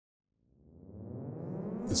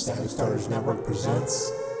The Static Starters Network presents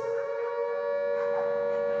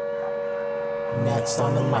Next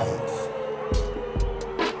on the Mic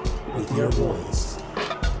with your boys,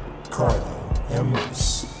 Cardi and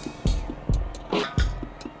Moose.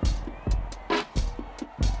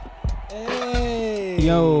 Hey!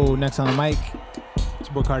 Yo, next on the mic, it's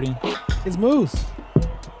your boy Cardi, It's Moose.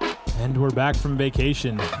 and we're back from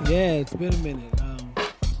vacation. Yeah, it's been a minute.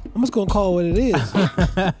 I'm just going to call it what it is.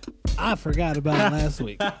 I forgot about it last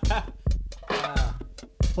week.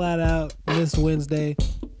 Flat out, missed Wednesday.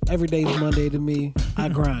 Every day's Monday to me. I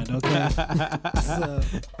grind, okay?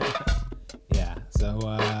 So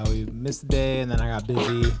we missed a day, and then I got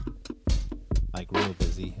busy, like real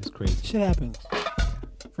busy. It was crazy. Shit happens.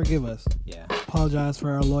 Forgive us. Yeah, Apologize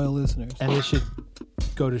for our loyal listeners. and this should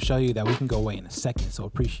go to show you that we can go away in a second, so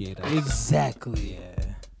appreciate us. Exactly.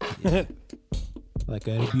 Yeah. Like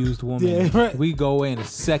an abused woman. Yeah, right. We go away in a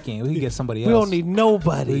second. We can get somebody else. We don't need We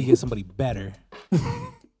nobody. can get somebody better.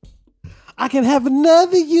 I can have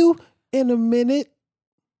another you in a minute.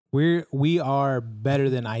 We are better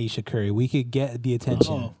than Aisha Curry. We could get the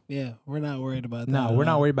attention. Oh, yeah. We're not worried about that. No, at we're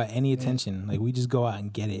not all. worried about any attention. Like, we just go out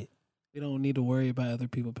and get it. We don't need to worry about other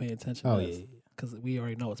people paying attention Oh, to yeah. us because we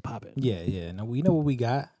already know what's popping. Yeah. No, we know what we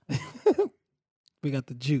got. We got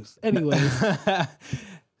the juice. Anyways,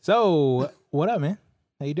 So, what up, man?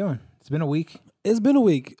 How you doing? It's been a week. it's been a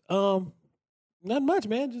week. Not much,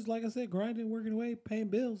 man. Just like I said, grinding, working away, paying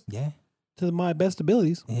bills Yeah. to my best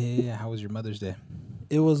abilities. Yeah. How was your Mother's Day?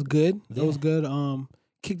 It was good. Yeah. It was good.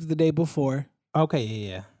 Kicked it the day before. Okay.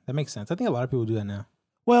 Yeah. That makes sense. I think a lot of people do that now.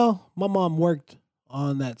 Well, my mom worked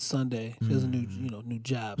on that Sunday. She has a new, Mhm. new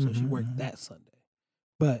job, so she worked Mhm. that Sunday.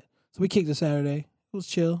 But so we kicked it Saturday. It was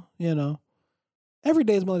chill, Every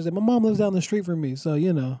day is Mother's Day. My mom lives down the street from me, so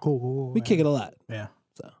Cool. we kick it a lot. Yeah.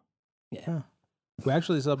 So, yeah. Huh. We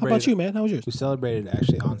actually How celebrated. about you, man? How was yours? We celebrated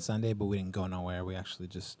actually on Sunday, but we didn't go nowhere. We actually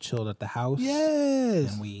just chilled at the house.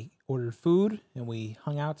 Yes. And we ordered food and we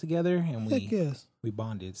hung out together and Heck yes. we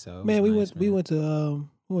bonded. So it Man, was we nice,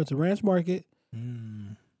 went to Ranch Market.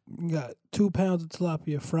 Mm. We got 2 pounds of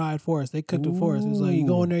tilapia fried for us. They cooked it for us. It was like you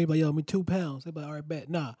go in there, you be like, yo, me 2 pounds. They be like, all right, bet.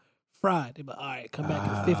 Nah, fried. They be like, all right, come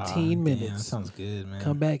back in 15 Damn, minutes. that sounds good, man.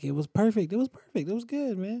 Come back. It was perfect. It was perfect. It was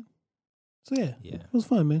good, man. So yeah, Yeah. it was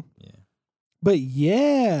fun, man. Yeah. But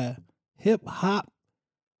yeah, hip hop.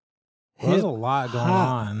 Well, there's a lot going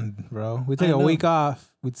hop. on, bro. We take I a know. week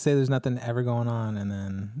off. We'd say there's nothing ever going on, and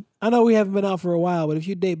then I know we haven't been out for a while, but if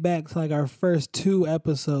you date back to like our first 2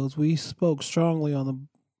 episodes, we spoke strongly on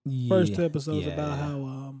the first 2 episodes about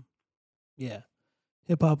how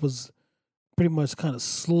hip hop was pretty much kind of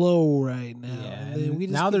slow right now. Yeah. And then we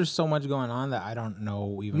just now keep- there's so much going on that I don't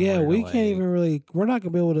know even. yeah, where to, we can't like- even really. We're not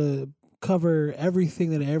gonna be able to cover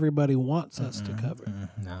everything that everybody wants us to Mm-mm, cover.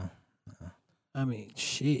 No. I mean,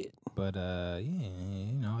 shit. But I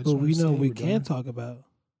just But wanna we know say we we're can doing- talk about.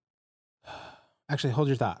 Actually, hold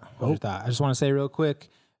your thought. I just want to say real quick.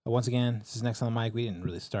 Once again, this is Next on the Mic. We didn't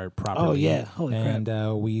really start properly. Oh yeah, holy crap!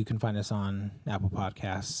 And you can find us on Apple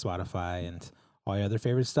Podcasts, Spotify, and all your other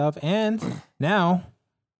favorite stuff. And now,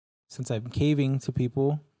 since I'm caving to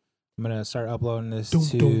people, I'm gonna start uploading this Dun,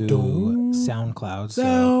 to dun, dun. SoundCloud. So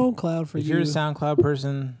SoundCloud for if you. you're a SoundCloud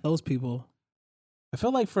person, Those people. I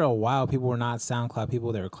feel like for a while people were not SoundCloud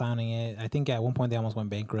people. They were clowning it. I think at one point they almost went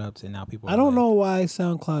bankrupt, and now people. I don't know why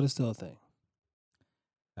SoundCloud is still a thing.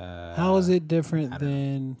 How is it I different don't know.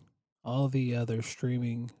 than all the other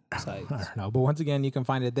streaming sites? I don't know, but once again, you can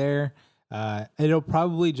find it there. It'll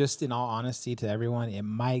probably, just in all honesty to everyone, it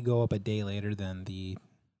might go up a day later than the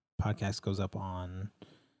podcast goes up on,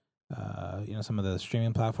 some of the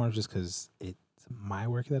streaming platforms, just because it's my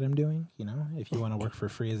work that I'm doing. If you want to work for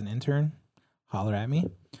free as an intern, holler at me.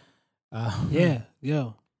 Yeah,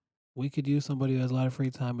 yo, we could use somebody who has a lot of free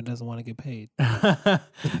time and doesn't want to get paid.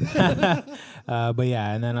 But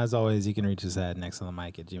yeah, and then as always, you can reach us at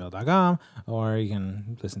nextonthemic@gmail.com, or you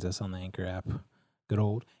can listen to us on the Anchor app. Good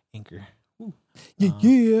old Anchor. Woo. Yeah,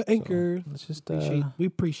 So Anchor. let's just We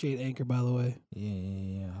appreciate Anchor, by the way.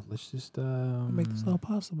 yeah. Let's just Make this all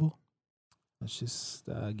possible. let's just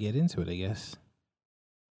get into it, I guess.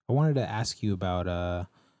 I wanted to ask you about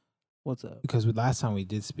What's up? because last time we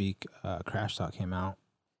did speak, Crash Talk came out,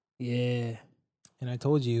 Yeah. and I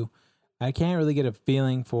told you I can't really get a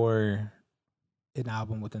feeling for an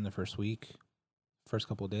album within the first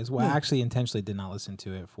couple of days. Well, I Yeah. actually intentionally did not listen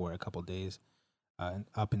to it for a couple of days,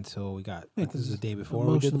 up until we got. Yeah, This is the 'cause day before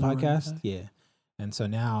we did the emotions were podcast. high. Yeah, and so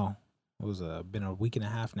now it was been a week and a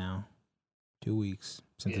half now, 2 weeks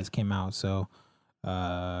since Yeah. this came out. So,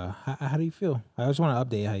 how do you feel? I just want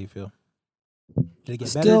to update how you feel. Did it get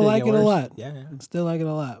better? Still Did like get it a worse? lot. Yeah. Still like it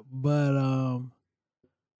a lot. But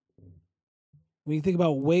when you think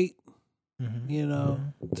about weight, Mm-hmm. you know,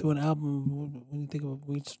 to an album, when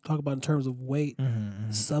you talk about in terms of weight,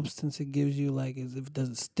 substance it gives you, like, is if it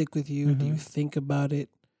doesn't stick with you, do you think about it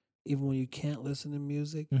even when you can't listen to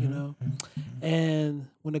music, you know? And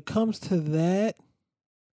when it comes to that,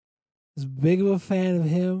 as big of a fan of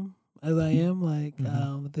him as I am, like,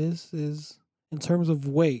 this is, in terms of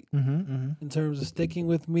weight, in terms of sticking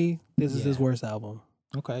with me, this is his worst album.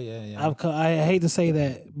 Okay, yeah. I hate to say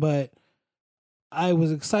that, but I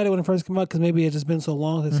was excited when it first came out because maybe it just been so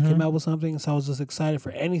long since he came out with something. So I was just excited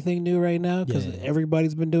for anything new right now because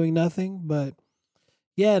everybody's been doing nothing. But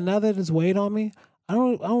yeah, now that it's weighed on me, I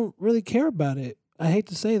don't really care about it. I hate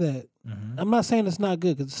to say that. I'm not saying it's not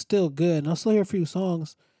good because it's still good. And I'll still hear a few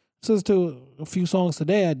songs. Listen to a few songs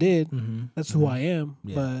today. I did. That's who I am.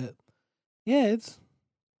 Yeah. But yeah, it's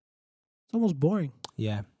almost boring.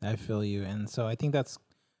 Yeah, I feel you. And so I think that's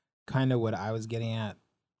kind of what I was getting at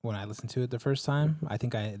when I listened to it the first time. I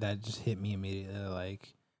think that just hit me immediately.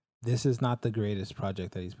 Like, this is not the greatest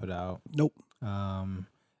project that he's put out. Nope.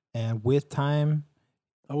 And with time,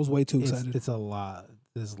 I was way too excited. It's a lot.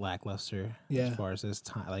 This lackluster Yeah. as far as this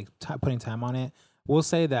time, like putting time on it. We'll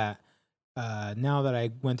say that now that I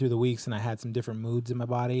went through the weeks and I had some different moods in my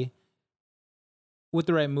body, with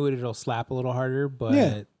the right mood, it'll slap a little harder. But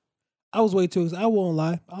yeah. I was way too excited. I won't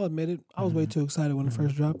lie. I'll admit it. I was way too excited when it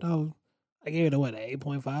first dropped. I gave it a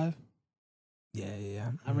 8.5?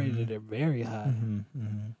 Yeah. I rated it very high.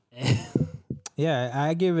 Yeah,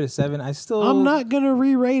 I gave it a 7. I'm not gonna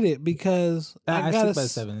re-rate it because I stick by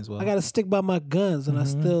 7 as well. I gotta stick by my guns, and I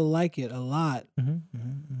still like it a lot.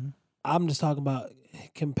 I'm just talking about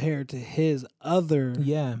compared to his other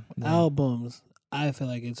albums. I feel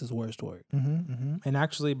like it's his worst work. And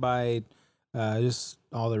actually, by just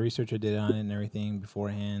all the research I did on it and everything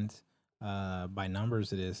beforehand, by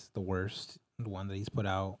numbers, it is the worst one that he's put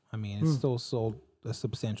out. I mean, it's still sold a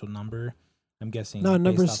substantial number. I'm guessing. No,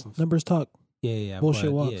 numbers talk. Yeah.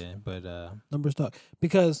 Bullshit walks. Yeah, but numbers talk.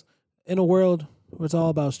 Because in a world where it's all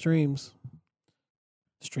about streams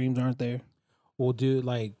aren't there. Well, dude,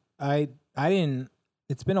 like I didn't.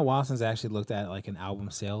 It's been a while since I actually looked at like an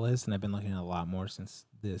album sale list, and I've been looking at a lot more since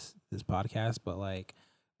this podcast. But like,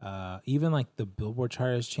 even like the Billboard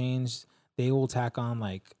chart has changed. They will tack on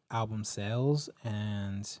like album sales,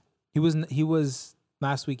 and he was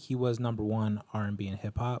last week. He was number 1 R&B and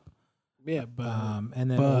hip hop. Yeah, but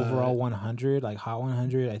and then overall 100, like Hot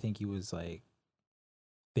 100, I think he was like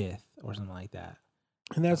 5th or something like that.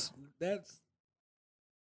 And that's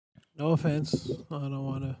no offense. I don't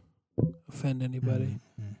want to offend anybody,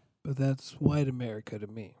 but that's white America to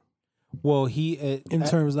me. Well, in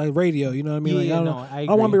terms of like radio, you know what I mean? Yeah, like I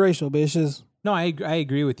don't want to be racial, but it's just no. I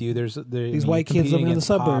agree with you. There's these white kids living in the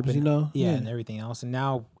suburbs, and, you know, and everything else. And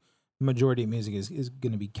now, majority of music is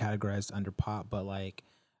going to be categorized under pop, but like,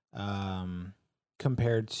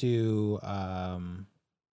 compared to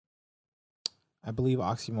I believe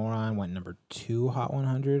Oxymoron went number 2 Hot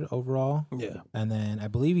 100 overall. Yeah, and then I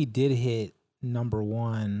believe he did hit number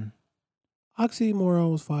 1.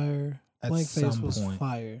 Oxymoron was fire. Blank Face was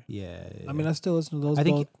fire. Yeah. I mean, I still listen to those.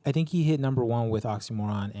 I think he hit number 1 with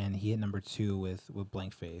Oxymoron, and he hit number 2 with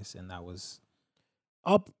Blank Face, and that was.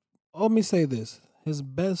 Let me say this: his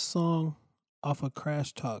best song off of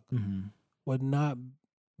Crash Talk would not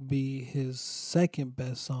be his second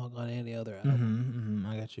best song on any other album.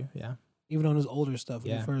 I got you. Yeah. Even on his older stuff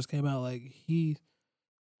when he first came out, like he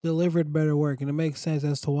delivered better work, and it makes sense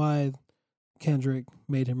as to why Kendrick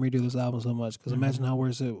made him redo this album so much. Because imagine how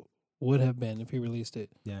worse it would have been if he released it.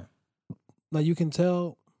 Yeah. Like you can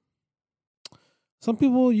tell some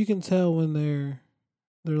people you can tell when they're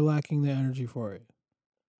lacking the energy for it.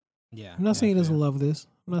 Yeah. I'm not saying he doesn't love this.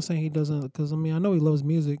 I'm not saying he doesn't, because I mean I know he loves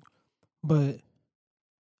music, but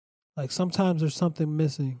like sometimes there's something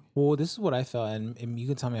missing. Well, this is what I felt, and you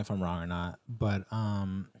can tell me if I'm wrong or not, but I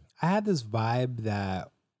had this vibe that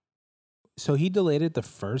so he delayed it the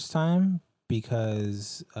first time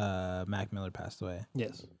because Mac Miller passed away.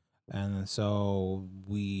 Yes. And so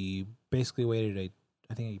we basically waited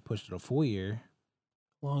I think he pushed it a full year.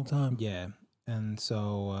 Long time. Yeah. And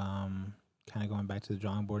so kind of going back to the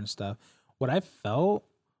drawing board and stuff, what I felt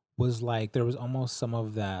was like there was almost some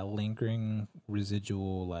of that lingering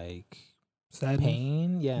residual like sadness.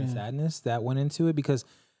 Pain, and sadness that went into it, because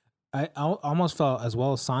I almost felt as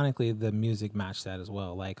well sonically the music matched that as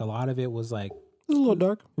well. Like a lot of it was like it was a little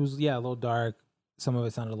dark. It was a little dark. Some of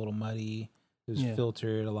it sounded a little muddy. It was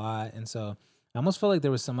filtered a lot, and so I almost felt like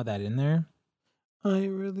there was some of that in there. I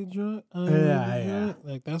ain't really drunk. Drunk.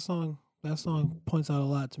 Like that song points out a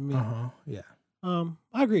lot to me. Yeah.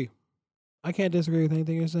 I agree. I can't disagree with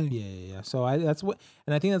anything you're saying. Yeah. So I think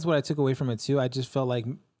that's what I took away from it too. I just felt like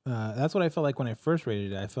that's what I felt like when I first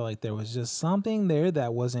rated it. I felt like there was just something there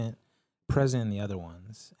that wasn't present in the other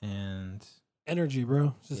ones, and energy,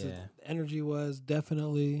 bro. Just the energy was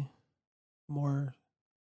definitely more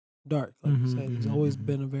dark. Like you said, he's always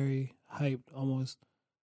been a very hyped, almost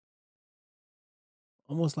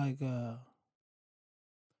like I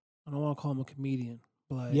don't want to call him a comedian,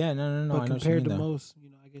 but like, no. But compared to most,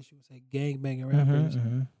 I guess you would say gangbanging rappers,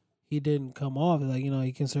 he didn't come off like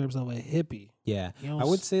he considered himself a hippie. Yeah, I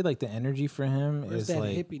would say like the energy for him is that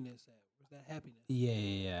like hippiness at? Where's that happiness?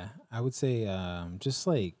 Yeah. I would say just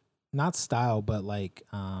like not style, but like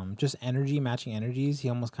just energy, matching energies. He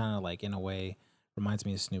almost kind of like in a way reminds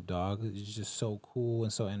me of Snoop Dogg. He's just so cool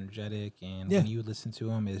and so energetic, and when you listen to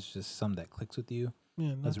him, it's just something that clicks with you.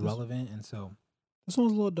 Yeah, that's relevant, and so this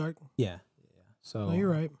one's a little dark. Yeah. So no, you're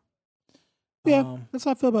right. Yeah, that's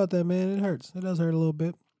how I feel about that, man. It hurts. It does hurt a little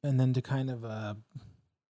bit. And then to kind of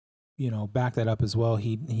back that up as well,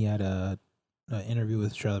 he had a interview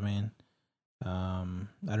with Charlamagne. I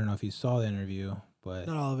don't know if you saw the interview, but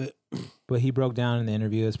not all of it. But he broke down in the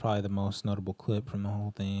interview. It's probably the most notable clip from the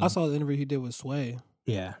whole thing. I saw the interview he did with Sway.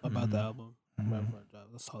 Yeah, about the album. I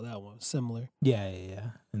saw that one. Similar.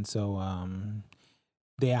 Yeah. And so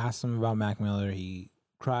they asked him about Mac Miller. He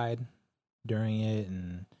cried during it,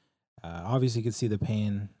 and obviously you could see the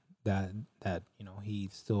pain that he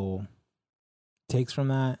still takes from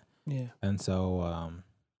that. Yeah. And so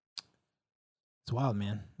it's wild,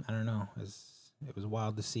 man. I don't know. It was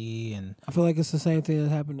wild to see, and I feel like it's the same thing that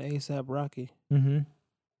happened to A$AP Rocky. Mm-hmm.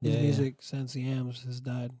 His music since Yams has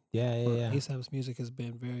died. Yeah. A$AP's music has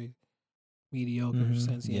been very mediocre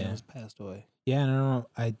since Yams passed away. Yeah, and I don't know.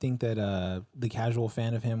 I think that the casual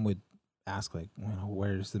fan of him would ask, like,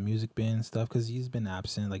 where's the music been and stuff, because he's been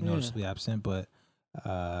absent, like noticeably absent. But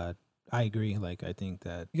I agree. Like, I think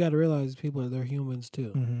that you got to realize people they're humans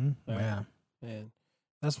too. Mm-hmm. Right? Yeah, and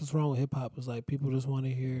that's what's wrong with hip hop. Is like people just want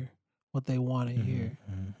to hear what they want to hear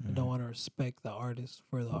and don't want to respect the artist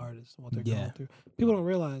for the artist and what they're going through. People don't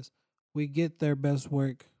realize we get their best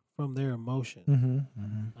work from their emotion.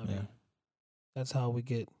 I mean, that's how we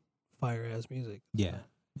get fire ass music. Yeah.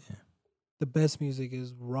 The best music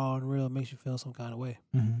is raw and real. It makes you feel some kind of way.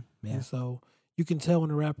 Yeah. And so you can tell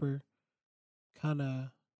when a rapper kind of,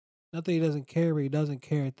 not that he doesn't care, but he doesn't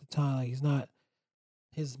care at the time. Like he's not,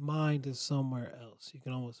 his mind is somewhere else. You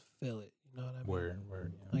can almost feel it. You know what I mean?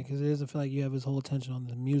 Word. Yeah. Like, cause it doesn't feel like you have his whole attention on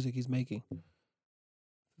the music he's making.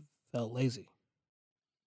 Felt lazy.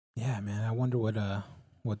 Yeah, man. I wonder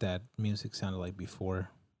what that music sounded like before.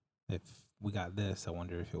 If we got this, I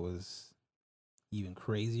wonder if it was even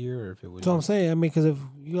crazier or if it was. That's what I'm saying. I mean, because if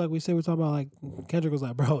you like we said, we're talking about like Kendrick was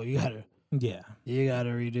like, bro, you gotta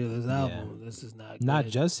redo this album. Yeah. This is not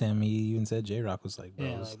good. Just him. He even said J-Rock was like, bro,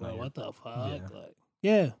 like, bro what the fuck?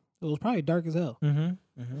 Yeah. It was probably dark as hell. Yeah.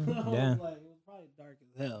 It was probably dark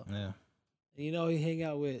as hell. Yeah. And he hang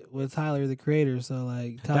out with Tyler, the creator. So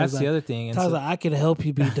like, Tyler's the other thing. Tyler's like, I can help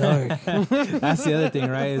you be dark. That's the other thing,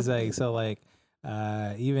 right? Is like, so like,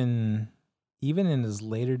 even in his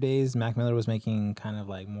later days, Mac Miller was making kind of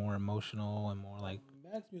like more emotional and more like.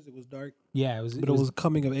 Mac's music was dark. Yeah, it was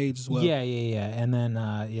coming of age as well. Yeah. And then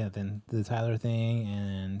then the Tyler thing,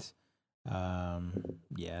 and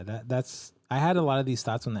that's I had a lot of these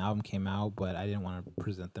thoughts when the album came out, but I didn't want to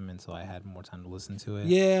present them until I had more time to listen to it.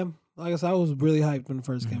 Yeah, like I said, I was really hyped when it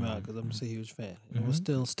first came out because I'm just a huge fan. It was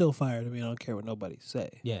still fire to me. I don't care what nobody say.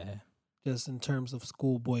 Yeah. Just in terms of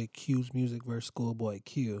Schoolboy Q's music versus Schoolboy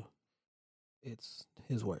Q, it's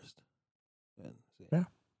his worst. Yeah.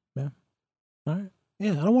 All right.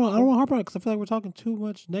 Yeah, I don't want to harp on it because I feel like we're talking too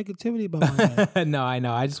much negativity about my guy. No, I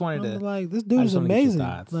know. I just wanted to. Like, this dude is amazing.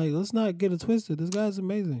 Like, let's not get it twisted. This guy's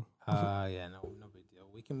amazing. No big deal.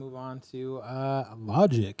 We can move on to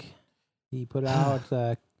Logic. He put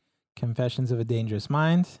out Confessions of a Dangerous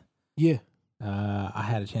Mind. Yeah. I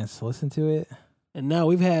had a chance to listen to it. And now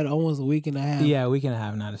we've had almost a week and a half. Yeah, a week and a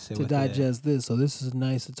half now to sit with digest this. So this is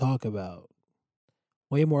nice to talk about.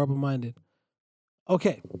 Way more open-minded.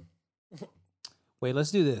 Okay. Wait,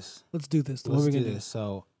 let's do this. Let's do this. Let's do this.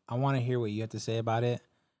 So I want to hear what you have to say about it,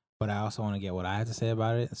 but I also want to get what I have to say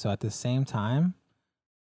about it. So at the same time,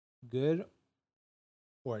 good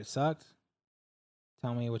or it sucked,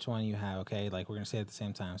 tell me which one you have, okay? Like, we're going to say it at the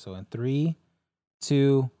same time. So in 3,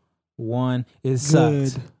 2, 1, it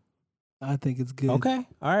sucked. I think it's good. Okay.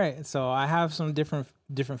 All right. So I have some different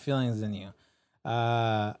feelings than you.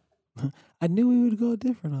 I knew we would go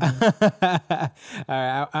different on that. All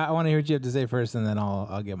right. I want to hear what you have to say first, and then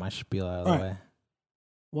I'll get my spiel out of the way.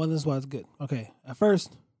 One, this is why it's good. Okay. At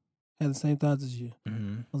first, Had the same thoughts as you.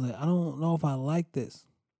 Mm-hmm. I was like, I don't know if I like this,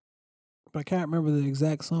 but I can't remember the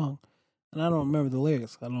exact song, and I don't remember the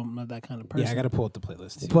lyrics. I'm not that kind of person. Yeah, I got to pull up the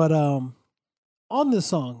playlist too. But on this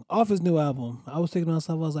song, off his new album, I was thinking to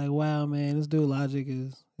myself, I was like, wow, man, this dude Logic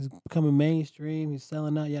is becoming mainstream. He's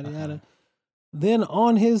selling out, yada yada. Then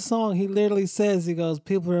on his song, he literally says, he goes,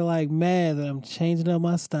 people are like mad that I'm changing up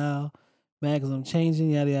my style, mad because I'm changing,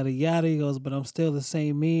 yada yada yada. He goes, but I'm still the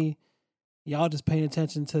same me. Y'all just paying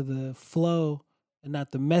attention to the flow and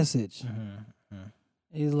not the message.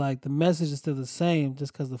 He's like, the message is still the same,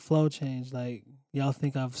 just because the flow changed. Like, y'all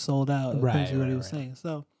think I've sold out. Essentially what he was saying.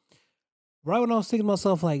 So right when I was thinking to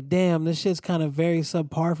myself, like, damn, this shit's kind of very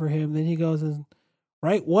subpar for him. Then he goes and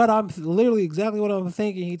literally exactly what I'm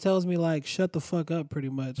thinking. He tells me, like, shut the fuck up, pretty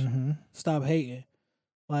much. Stop hating.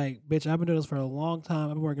 Like, bitch, I've been doing this for a long time.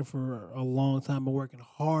 I've been working for a long time. I've been working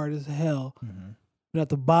hard as hell. Been at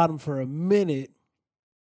the bottom for a minute.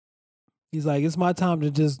 He's like, it's my time to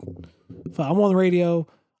just. I'm on the radio.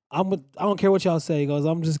 I don't care what y'all say. He goes,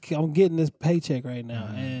 I'm getting this paycheck right now,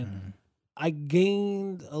 and I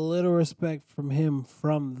gained a little respect from him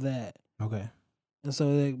from that. Okay. And so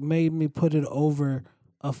it made me put it over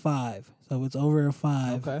a 5. So if it's over a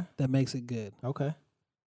 5, that makes it good. Okay.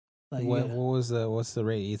 Like, what's the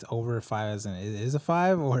rate? It's over 5 as in it is a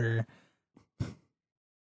 5 or?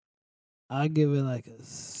 I give it like a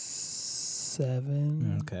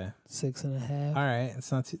 7. Okay. 6.5. All right.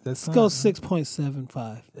 It's not too, let's go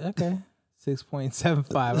 6.75. Okay.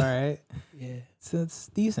 6.75. All right. Yeah. It's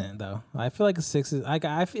decent though. I feel like a 6 is like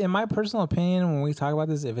in my personal opinion, when we talk about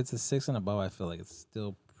this, if it's a 6 and above, I feel like it's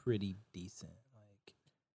still pretty decent.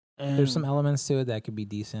 Like there's some elements to it that could be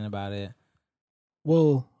decent about it.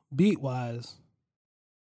 Well, beat wise,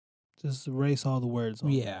 just erase all the words.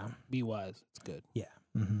 Yeah. Beat wise, it's good. Yeah.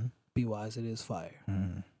 Mm-hmm. Beat wise, it is fire.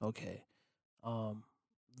 Mm-hmm. Okay.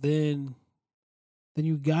 Then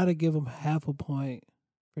you gotta give him half a point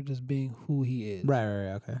for just being who he is.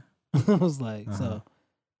 Right. Okay. I was like, so,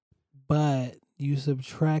 but you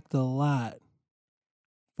subtract a lot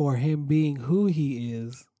for him being who he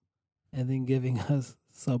is, and then giving us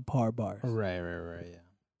subpar bars. Right. Yeah.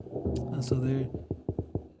 And so there,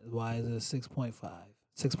 why is it a 6.5,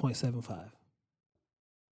 6.75?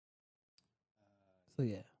 So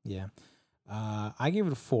yeah. Yeah. I gave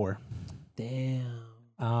it a 4. Damn.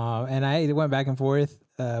 And I went back and forth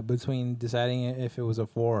between deciding if it was a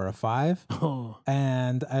 4 or a 5. Oh.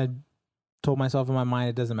 And I told myself in my mind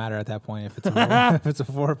it doesn't matter at that point if it's a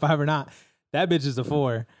 4 or 5 or not. That bitch is a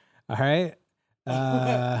 4. All right.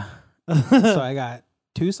 So I got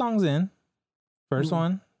 2 songs in. First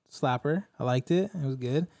one, slapper. I liked it. It was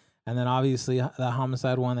good. And then obviously the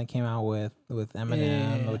Homicide one that came out with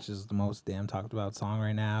Eminem, which is the most damn talked about song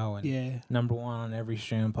right now, and number 1 on every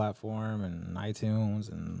streaming platform and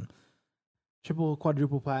iTunes and triple,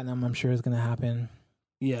 quadruple platinum. I'm sure it's gonna happen.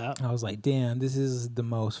 Yeah. I was like, damn, this is the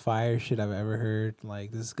most fire shit I've ever heard.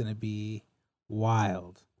 Like, this is gonna be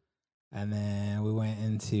wild. And then we went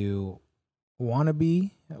into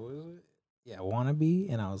Wannabe. What was it? Yeah,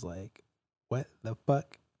 Wannabe. And I was like, what the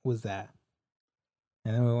fuck was that?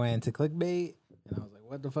 And then we went into Clickbait, and I was like,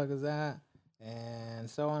 what the fuck is that? And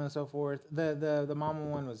so on and so forth. The Mama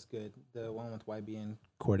one was good. The one with YB and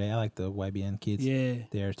Corday. I like the YB and kids. Yeah.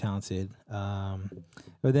 They're talented.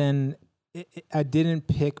 But then I didn't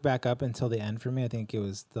pick back up until the end for me. I think it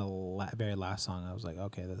was the very last song. I was like,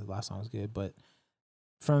 okay, the last song was good. But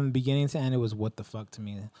from beginning to end, it was what the fuck to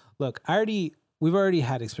me. Look, we've already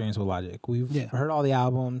had experience with Logic. We've heard all the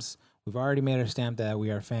albums. We've already made our stamp that we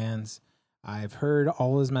are fans. I've heard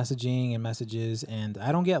all his messaging and messages, and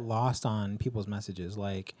I don't get lost on people's messages.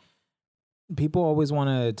 Like, people always want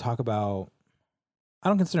to talk about, I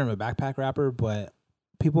don't consider him a backpack rapper, but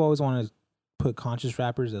people always want to put conscious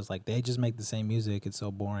rappers as like, they just make the same music. It's so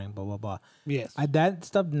boring, blah, blah, blah. Yes. That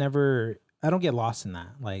stuff I don't get lost in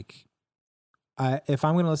that. Like, if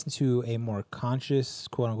I'm going to listen to a more conscious,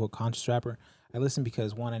 quote unquote, conscious rapper, I listen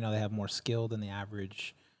because, one, I know they have more skill than the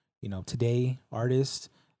average, today artist.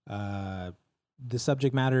 The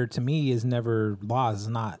subject matter to me is never lost. It's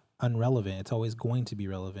not unrelevant. It's always going to be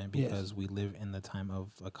relevant because we live in the time of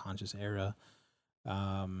a conscious era.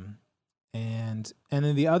 And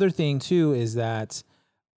then the other thing too is that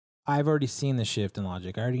I've already seen the shift in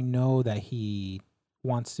Logic. I already know that he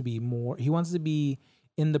wants to be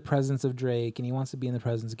in the presence of Drake, and he wants to be in the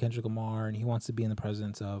presence of Kendrick Lamar, and he wants to be in the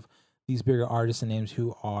presence of these bigger artists and names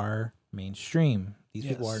who are mainstream. These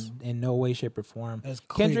people are in no way, shape, or form.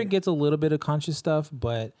 Kendrick gets a little bit of conscious stuff,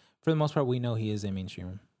 but for the most part, we know he is a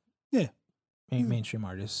mainstream. Yeah. Mainstream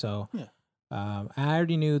artist. So I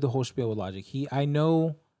already knew the whole spiel with Logic. I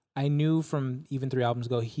know I knew from even 3 albums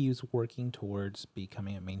ago he was working towards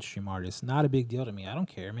becoming a mainstream artist. Not a big deal to me. I don't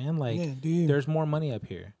care, man. Like, there's more money up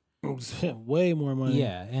here. Way more money.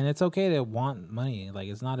 Yeah, and it's okay to want money. Like,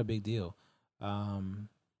 it's not a big deal.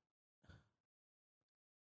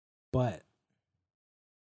 But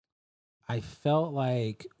I felt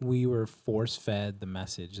like we were force-fed the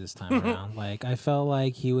message this time around. Like, I felt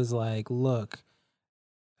like he was like, look,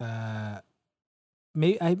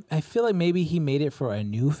 maybe I feel like maybe he made it for a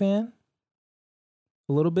new fan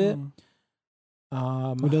a little bit.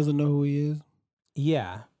 Who doesn't know who he is?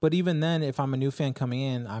 Yeah, but even then, if I'm a new fan coming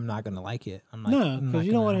in, I'm not gonna like it. I'm like, no, because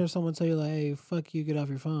you don't want to hear someone tell you like, "Hey, fuck you, get off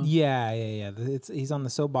your phone." Yeah. He's on the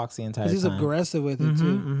soapbox the entire time. He's aggressive with it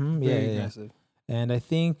too. Very aggressive. And I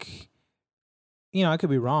think, I could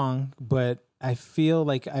be wrong, but I feel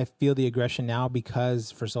the aggression now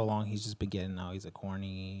because for so long he's just been getting out. He's a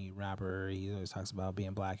corny rapper. He always talks about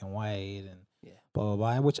being black and white and blah blah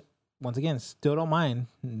blah. Which, once again, still don't mind.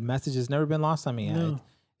 Message has never been lost on me. No.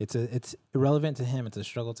 It's irrelevant to him. It's a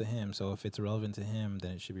struggle to him. So if it's relevant to him,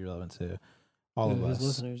 then it should be relevant to all of us. His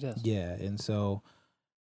listeners, yes. Yeah, and so,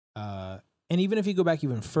 and even if you go back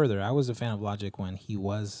even further, I was a fan of Logic when he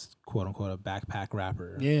was quote unquote a backpack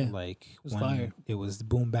rapper. Yeah, like it was when fire. It was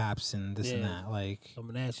boom baps and this and that. Like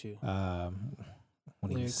coming at you.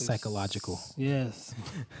 When he was psychological. Yes.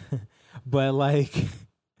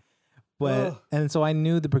 And so I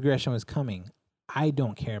knew the progression was coming. I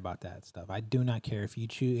don't care about that stuff. I do not care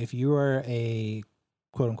if you are a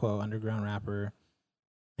quote unquote underground rapper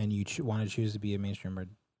and you want to choose to be a mainstreamer.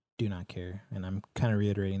 Do not care. And I'm kind of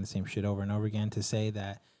reiterating the same shit over and over again to say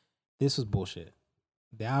that this was bullshit.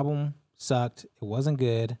 The album sucked. It wasn't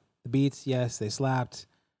good. The beats, yes, they slapped,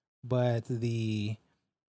 but the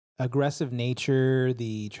aggressive nature,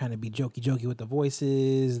 the trying to be jokey with the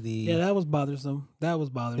voices, that was bothersome.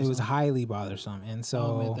 It was highly bothersome. And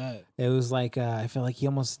so it was like I feel like he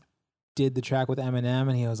almost did the track with Eminem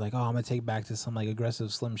and he was like, oh, I'm gonna take back to some like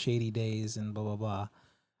aggressive Slim Shady days and blah blah blah.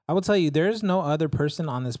 I will tell you, there's no other person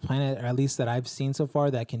on this planet, or at least that I've seen so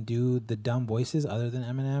far, that can do the dumb voices other than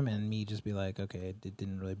Eminem and me just be like, okay, it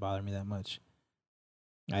didn't really bother me that much.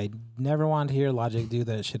 I never wanted to hear Logic do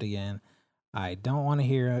that shit again. I don't want to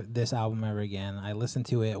hear this album ever again. I listened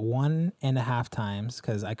to it 1.5 times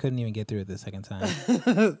because I couldn't even get through it the second time.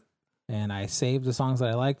 And I saved the songs that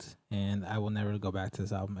I liked, and I will never go back to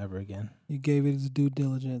this album ever again. You gave it its due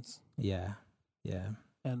diligence. Yeah.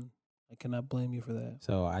 And I cannot blame you for that.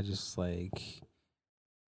 So I just like,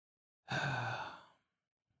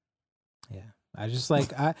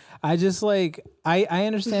 I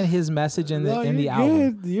understand his message in the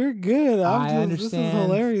album. You're good. I understand. This is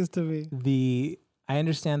hilarious to me. I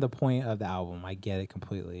understand the point of the album. I get it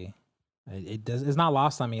completely. It's not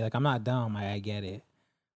lost on me. Like, I'm not dumb. I get it.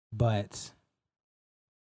 But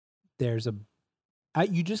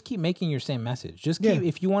you just keep making your same message.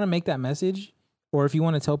 If you want to make that message, or if you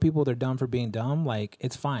want to tell people they're dumb for being dumb, like,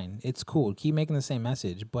 it's fine. It's cool. Keep making the same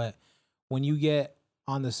message. But when you get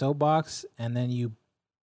on the soapbox and then you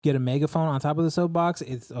get a megaphone on top of the soapbox,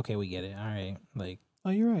 it's okay. We get it. All right. Like, oh,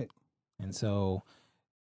 you're right. And so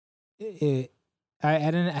I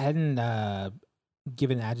hadn't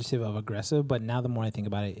given an adjective of aggressive, but now the more I think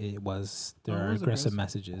about it, there are aggressive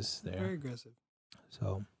messages there. Very aggressive.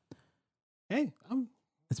 So, hey,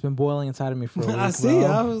 it's been boiling inside of me for a week. I see. Bro.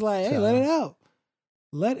 I was like, hey, let it out.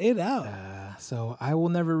 Let it out. So I will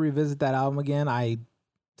never revisit that album again. I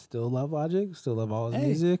still love Logic. Still love all his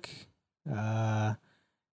music. I'm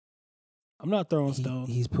not throwing stones.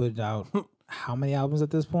 He's put out how many albums at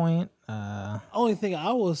this point? Only thing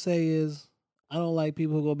I will say is I don't like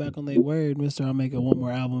people who go back on their word. Mister, I'll make one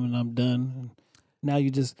more album and I'm done. And now you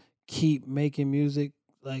just keep making music.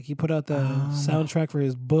 Like, he put out the soundtrack for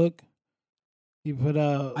his book. He put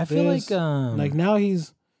out. I feel like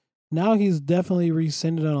now he's definitely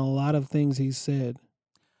rescinded on a lot of things he said.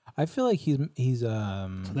 I feel like he's so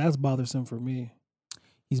that's bothersome for me.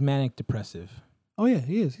 He's manic depressive. Oh yeah,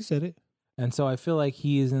 he is. He said it. And so I feel like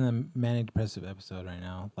he is in a manic depressive episode right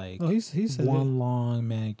now. Like, he said one long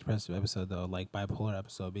manic depressive episode though, like bipolar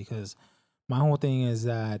episode, because my whole thing is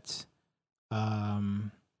that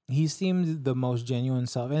he seems the most genuine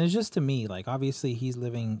self, and it's just to me, like, obviously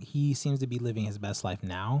he seems to be living his best life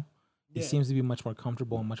now. He seems to be much more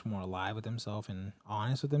comfortable and much more alive with himself and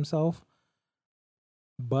honest with himself.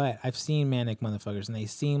 But I've seen manic motherfuckers, and they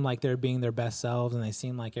seem like they're being their best selves, and they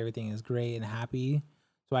seem like everything is great and happy.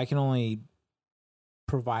 So I can only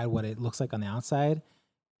provide what it looks like on the outside.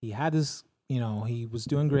 He had this, he was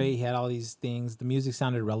doing great. He had all these things. The music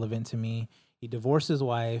sounded relevant to me. He divorced his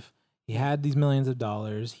wife. He had these millions of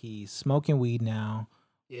dollars. He's smoking weed now.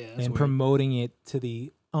 Yeah, and promoting it to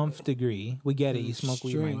the umph degree. We get it. You smoke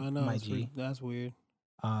weed, Extreme, I know, my G. that's weird.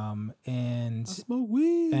 And I smoke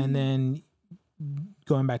weed. and then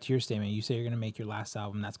going back to your statement, you say you're gonna make your last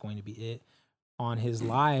album. That's going to be it. On his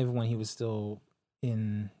live when he was still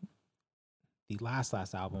in the last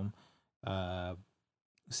album,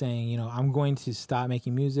 saying, you know, I'm going to stop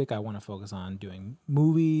making music. I want to focus on doing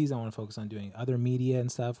movies. I want to focus on doing other media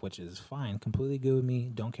and stuff, which is fine, completely good with me.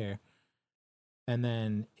 Don't care. And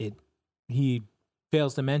then he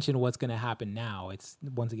fails to mention what's going to happen now. It's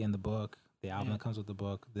once again the book, the album that comes with the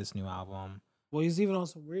book, this new album. Well, he's even on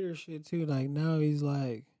some weirder shit too. Like now he's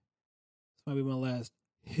like, this might be my last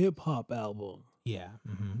hip hop album. Yeah.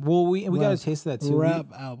 Mm-hmm. Well, we got a taste of that too. Rap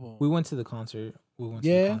album. We went to the concert. We went to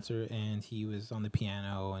the concert and he was on the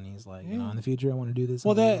piano and he's like, you know, in the future I want to do this.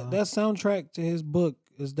 Well, that soundtrack to his book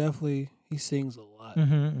is definitely, he sings a lot.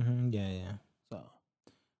 Yeah. So,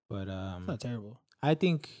 but it's not terrible. I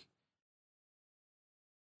think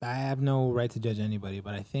I have no right to judge anybody,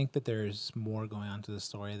 but I think that there's more going on to the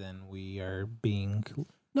story than we are being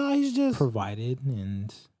he's just provided.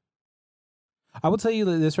 And I will tell you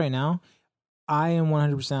this right now. I am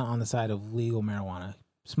 100% on the side of legal marijuana.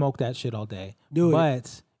 Smoke that shit all day.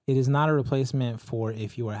 But it is not a replacement for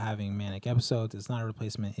if you are having manic episodes. It's not a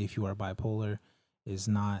replacement if you are bipolar. It's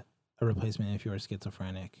not a replacement if you are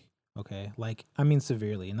schizophrenic. Okay? Like, I mean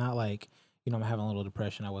severely. Not like, you know, I'm having a little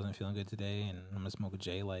depression. I wasn't feeling good today and I'm going to smoke a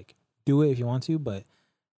J. Like, do it if you want to, but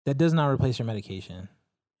that does not replace your medication.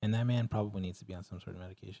 And that man probably needs to be on some sort of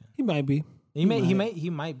medication. He might be. He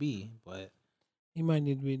might be, but he might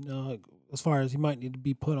need to be, as far as he might need to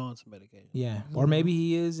be put on some medication. Yeah. Or maybe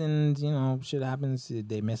he is and, you know, shit happens.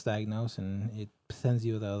 They misdiagnose and it sends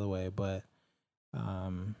you the other way. But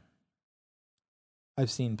I've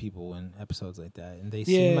seen people in episodes like that and they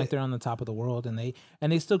seem like they're on the top of the world and they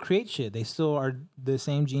still create shit. They still are the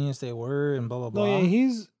same genius they were and blah, blah, blah. No,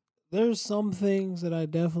 yeah, there's some things that I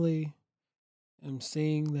definitely am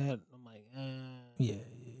seeing that I'm like, Yeah.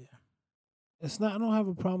 It's not. I don't have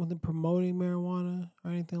a problem with him promoting marijuana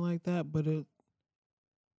or anything like that, but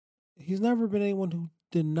he's never been anyone who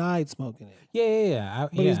denied smoking it. Yeah.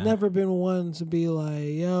 But he's never been one to be like,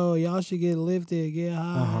 "Yo, y'all should get lifted, get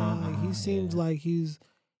high." Like he seems like he's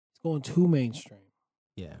going too mainstream.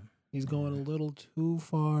 Yeah, he's going a little too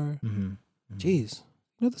far. Jeez,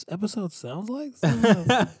 you know what this episode sounds like?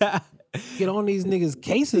 Get on these niggas'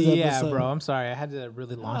 cases. Yeah, bro. I'm sorry. I had to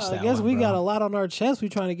really launch that. I guess we got a lot on our chest. We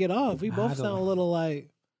trying to get off. We both sound a little like,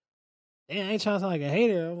 damn, I ain't trying to sound like a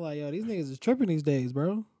hater. I'm like, yo, these niggas is tripping these days,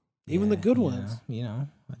 bro. Even the good ones. You know,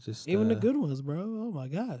 I just even the good ones, bro. Oh my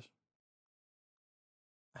gosh.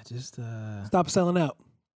 I just stop selling out.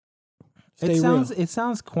 Stay real. It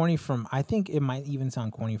sounds corny from. I think it might even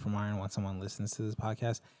sound corny from Iron when someone listens to this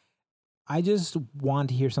podcast. I just want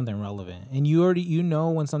to hear something relevant. And you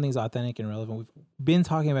know when something's authentic and relevant. We've been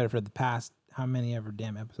talking about it for the past how many ever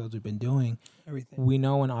damn episodes we've been doing. Everything. We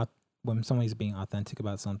know when somebody's being authentic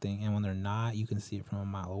about something and when they're not, you can see it from a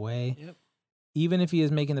mile away. Yep. Even if he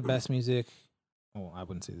is making the best music, well, I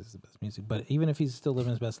wouldn't say this is the best music, but even if he's still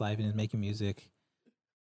living his best life and is making music,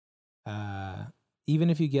 even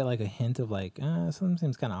if you get like a hint of like,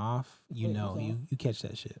 something's kind of off, you catch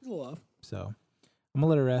that shit. It's a little off. So I'm gonna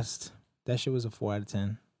let it rest. That shit was a 4 out of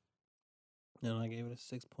 10. And I gave it a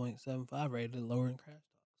 6.75 rated, lower than Crash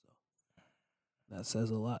Talk. So that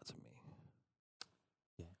says a lot to me.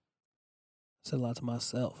 Yeah. Said a lot to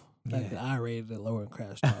myself. The fact that I rated it lower than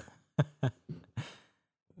Crash Talk.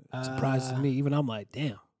 Surprises me. Even I'm like,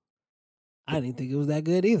 damn. I didn't think it was that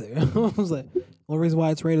good either. I was like, one reason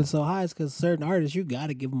why it's rated so high is because certain artists, you got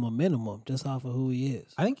to give them a minimum just off of who he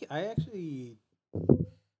is. I think I actually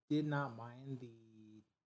did not mind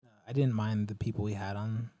I didn't mind the people we had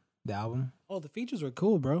on the album. Oh, the features were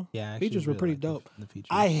cool, bro. Yeah, features were pretty dope. The features.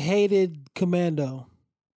 I hated Commando.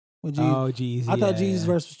 Jeez. I thought Jeezy's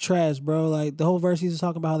verse was trash, bro. Like the whole verse, he's just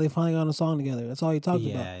talking about how they finally got on a song together. That's all he talked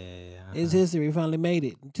about. Yeah. It's history. We finally made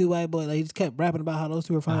it. Two white boys. Like, he just kept rapping about how those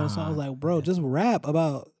two were finally on a song. I was like, bro, just rap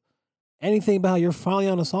about anything about how you're finally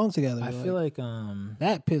on a song together. I feel like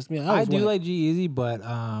that pissed me off. I do like G-Eazy, but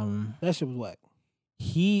that shit was whack.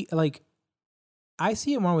 He like. I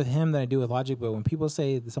see it more with him than I do with Logic, but when people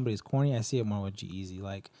say that somebody's corny, I see it more with G-Eazy.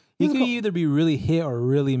 Like, he could either be really hit or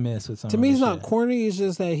really miss with something. To me, he's not corny. It's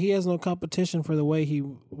just that he has no competition for the way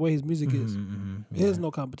his music is. He has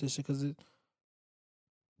no competition because I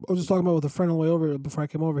was just talking about with a friend on the way over before I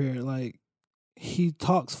came over here. Like, he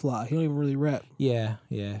talks fly. He don't even really rap. Yeah.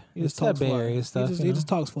 He just talks fly. Stuff, he just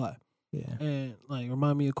talks fly. Yeah. And like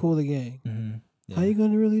remind me of Kool the Gang. How you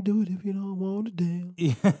gonna really do it if you don't want to dance?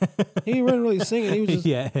 Yeah. He wasn't really singing. He was just,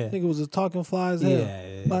 yeah. I think it was just talking fly as hell.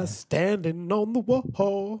 Yeah. By standing on the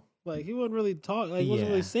wall. Like, he wasn't really talking. Like, he wasn't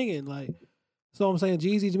really singing. Like, so I'm saying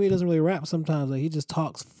Jeezy to me doesn't really rap sometimes. Like, he just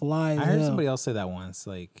talks fly as hell. I heard somebody else say that once.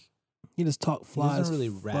 Like, he just talk fly. He doesn't really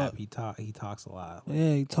rap. Fuck. He talks a lot. Like,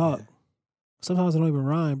 yeah, he talk. Yeah. Sometimes it don't even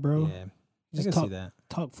rhyme, bro. Yeah, just I can see that.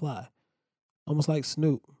 Talk fly, almost like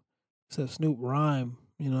Snoop. Except Snoop rhyme.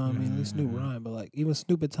 You know what I mean? At least Snoop rhyme, but like even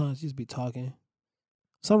Snoop at times he just be talking.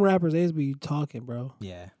 Some rappers they just be talking, bro.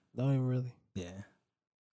 Yeah, don't even really. Yeah.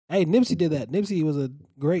 Hey, Nipsey did that. Nipsey was a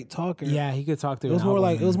great talker. Yeah, he could talk through. It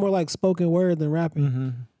was more like spoken word than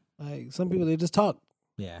rapping. Like some people, they just talk.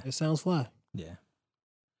 Yeah, it sounds fly. Yeah.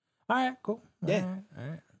 All right, cool. Yeah. All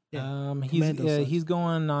right. Yeah. He's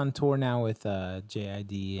going on tour now with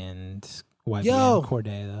JID and YBN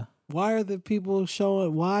Cordae though. Why are the people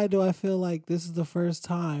showing? Why do I feel like this is the first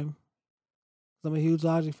time? I'm a huge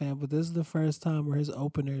Logic fan, but this is the first time where the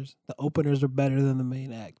openers are better than the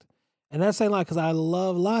main act. And that's saying a lot because I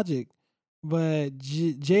love Logic, but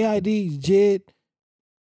JID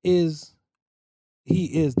is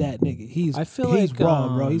that nigga. He's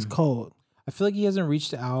raw, bro. He's cold. I feel like he hasn't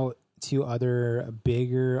reached out to other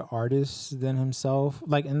bigger artists than himself.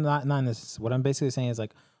 Like, and not in this. What I'm basically saying is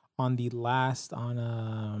like on the last What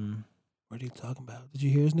are you talking about? Did you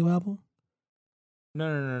hear his new album? No.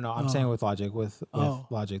 I'm saying with Logic, with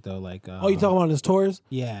Logic though. Like, you talking about his tours?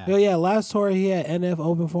 Yeah. Yeah. Last tour he had NF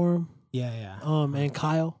open for him. Yeah. And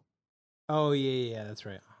Kyle. Oh yeah, that's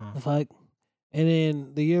right. The fuck. And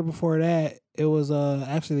then the year before that, it was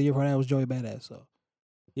actually the year before that was Joey Badass. So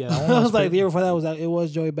yeah, I was like the year before that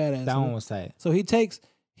was Joey Badass. That one was tight. So he takes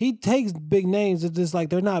big names. It's just like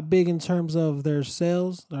they're not big in terms of their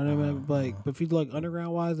sales. You know what I mean? Like, but if you look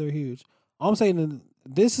underground wise, they're huge. All I'm saying in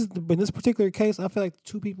this particular case, I feel like the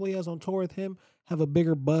two people he has on tour with him have a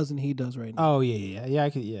bigger buzz than he does right now. Oh yeah.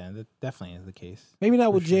 That definitely is the case. Maybe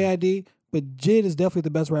not with JID, but Jid is definitely the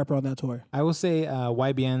best rapper on that tour. I will say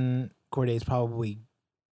YBN Cordae is probably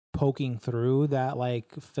poking through that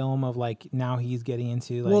like film of like now he's getting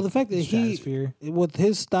into like the fact that he with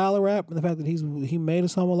his style of rap and the fact that he made a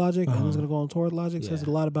song with Logic and he's gonna go on tour with Logic says a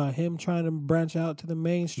lot about him trying to branch out to the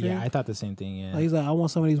mainstream. Yeah, I thought the same thing. Yeah, like, he's like, I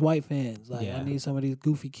want some of these white fans. Like, I need some of these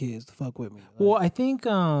goofy kids to fuck with me. Like, well, I think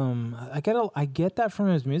I get that from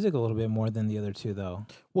his music a little bit more than the other two though.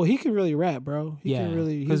 Well, he can really rap, bro. He can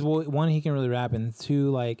really because one, he can really rap, and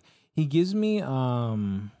two, like he gives me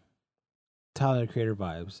Tyler the Creator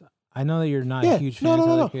vibes. I know that you're not a huge fan of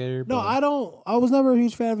Tyler the Creator. No, I don't. I was never a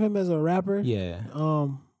huge fan of him as a rapper. Yeah.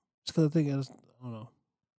 Just because I think I don't know,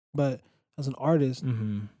 but as an artist,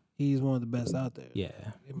 he's one of the best out there. Yeah.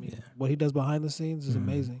 I mean, what he does behind the scenes is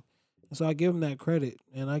amazing, and so I give him that credit,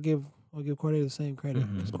 and I'll give Cordae the same credit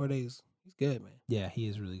because Corday's he's good, man. Yeah, he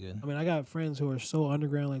is really good. I mean, I got friends who are so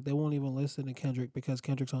underground, like they won't even listen to Kendrick because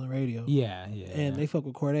Kendrick's on the radio. Yeah. And they fuck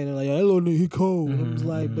with Cordae. They're like, "Hey, little nigga, he cold." And it's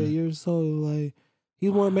like, but you're so like.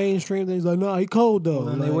 He's more mainstream than he's like, nah, he cold though. Well,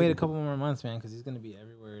 then like, they wait a couple more months, man, because he's gonna be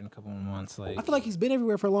everywhere in a couple more months. Like, I feel like he's been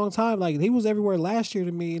everywhere for a long time. Like he was everywhere last year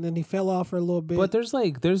to me, and then he fell off for a little bit. But there's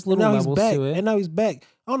little levels to it, and now he's back.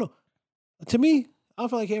 I don't know. To me, I don't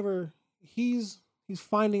feel like he's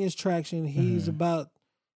finding his traction. He's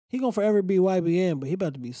he gonna forever be YBN, but he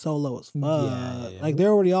about to be solo as fuck. Yeah. Like they're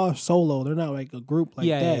already all solo. They're not like a group like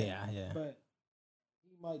that. Yeah. But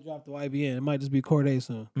he might drop the YBN. It might just be Cordae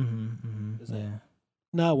soon. Yeah.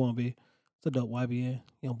 No, it won't be. It's a dope YBN.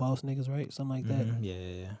 Boss niggas, right? Something like that.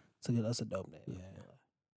 Yeah. That's a dope name. Yeah.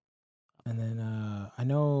 And then I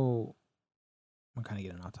know I'm kind of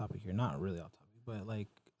getting off topic here. Not really off topic, but like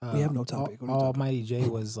we have no topic. Almighty J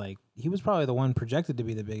was like he was probably the one projected to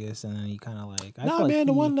be the biggest, and then he kind of like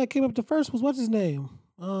the one that came up the first was what's his name?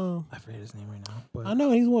 I forget his name right now. But I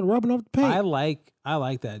know he's the one rubbing off the paint. I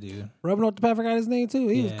like that dude. Rubbing off the paint. I forgot his name too.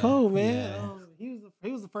 He was cold, man. Yeah.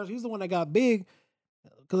 He was the first. He was the one that got big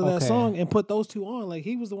because of that song and put those two on. Like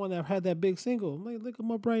he was the one that had that big single. I'm like, look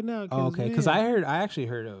him up right now. Because I actually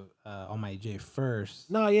heard of Almighty J first.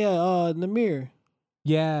 No, Namir.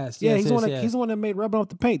 Yes. He's the one that made Rubbing Off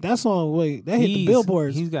the Paint. That song, that hit the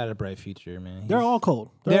billboards. He's got a bright future, man. They're all cold.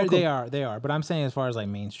 They are. But I'm saying as far as like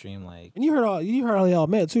mainstream, like. And you heard how y'all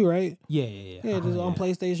met too, right? Yeah. Yeah, just on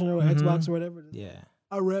PlayStation or Xbox or whatever. Yeah.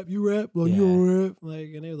 I rap, you rap, you don't rap. Like,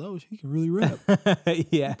 and they was like, oh, he can really rap.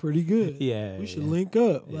 Yeah. Pretty good. Yeah. We should link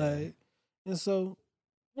up. Yeah. Like, and so,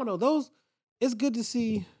 it's good to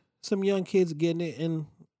see some young kids getting it. And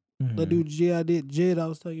the dude Jid I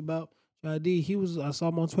was telling you about, JID, I saw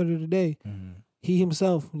him on Twitter today. He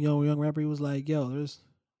himself, young rapper, he was like, yo,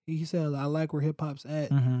 He said, I like where hip hop's at.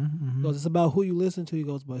 Mm-hmm. Because it's about who you listen to. He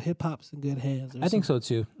goes, but hip hop's in good hands. I think so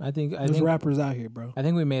too. I think rappers out here, bro. I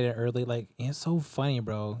think we made it early. Like, it's so funny,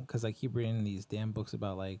 bro, because I keep reading these damn books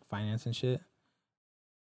about like finance and shit.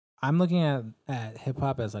 I'm looking at hip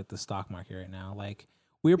hop as like the stock market right now. Like,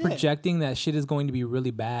 we're projecting that shit is going to be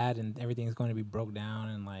really bad and everything's going to be broke down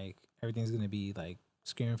and like everything's going to be like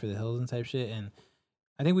screaming for the hills and type shit. And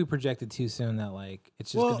I think we projected too soon that like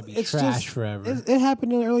it's just going to be trash forever. It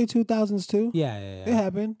happened in the early 2000s too. Yeah. It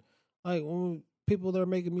happened. Like when people that are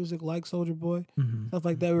making music like Soulja Boy, stuff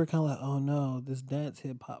like that, we were kind of like, oh no, this dance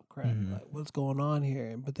hip hop crap. Like, what's going on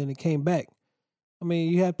here? But then it came back. I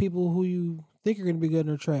mean, you have people who you think are going to be good and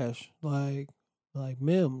they're trash, like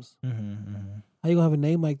Mims. How you gonna have a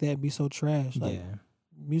name like that and be so trash? Like,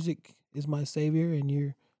 music is my savior, and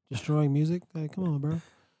you're destroying music. Like, come on, bro.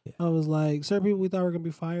 Yeah. I was like, certain people we thought were gonna be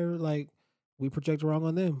fired, like we projected wrong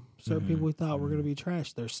on them. Certain people we thought were gonna be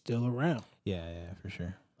trash, they're still around. Yeah, for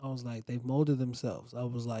sure. I was like, they've molded themselves. I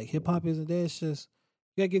was like, hip hop isn't dead. It's just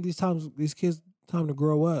you gotta give these kids time to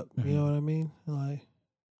grow up. You know what I mean? Like,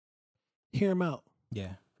 hear them out.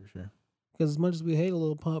 Yeah, for sure. Because as much as we hate a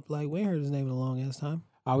Lil Pump, like, we ain't heard his name in a long ass time.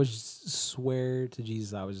 I was just swear to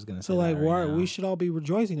Jesus, I was just gonna say. So like, right we should all be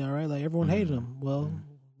rejoicing now, right? Like, everyone hated him. Well,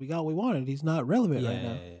 we got what we wanted. He's not relevant right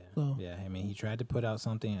now. So. Yeah. I mean, he tried to put out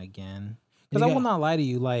something again. Because I will not lie to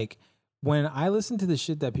you, like, when I listen to the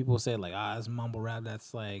shit that people say, like, it's mumble rap,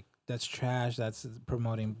 that's trash, that's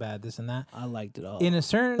promoting bad this and that. I liked it all. In a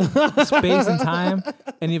certain space and time,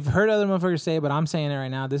 and you've heard other motherfuckers say it, but I'm saying it right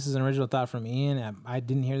now. This is an original thought from Ian. I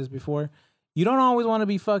didn't hear this before. You don't always want to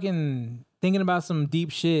be fucking thinking about some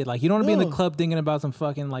deep shit. Like, you don't want to be in the club thinking about some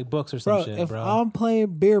fucking like books or some shit, bro. If I'm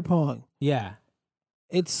playing beer pong,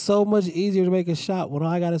 it's so much easier to make a shot when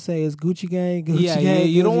all I gotta say is Gucci Gang, Gucci Gang. Yeah.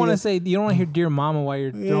 You don't want to hear Dear Mama while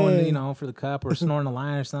you're throwing, for the cup or snoring a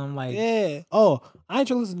line or something like. Yeah. Oh, I ain't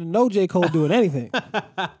trying to listen to no J. Cole doing anything.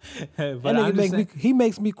 But he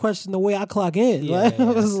makes me question the way I clock in. Yeah, like,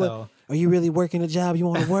 are you really working a job you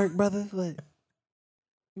want to work, brother?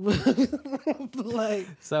 Like,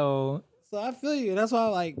 so I feel you. That's why,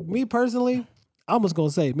 like, me personally, I'm just gonna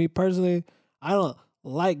say, I don't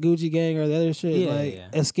like Gucci Gang or the other shit.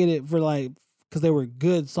 Let's get it for like, because they were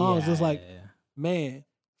good songs. It's like, man,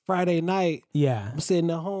 Friday night. I'm sitting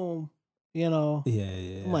at home. I'm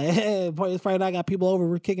like, hey, it's Friday night. I got people over.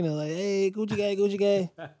 We're kicking it. Like, hey, Gucci Gang.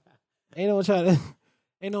 Ain't no one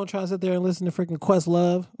trying to sit there and listen to freaking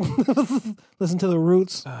Questlove. Listen to the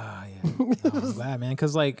Roots. I'm glad, man.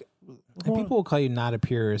 Because like, people will call you not a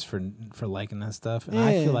purist for liking that stuff, and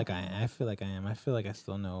I feel like I am. I feel like I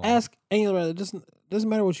still know. Ask any other. It doesn't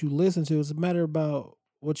matter what you listen to. It's a matter about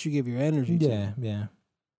what you give your energy to. Yeah.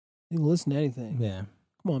 You can listen to anything. Yeah.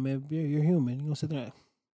 Come on, man. You're human. You gonna sit there.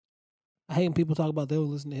 I hate when people talk about they don't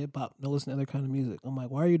listen to hip hop. They'll listen to other kind of music. I'm like,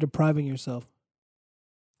 why are you depriving yourself?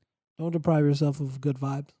 Don't deprive yourself of good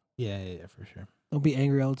vibes. Yeah, for sure. Don't be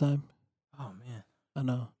angry all the time. Oh man, I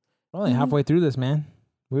know. We're only halfway through this, man.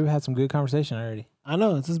 We've had some good conversation already. I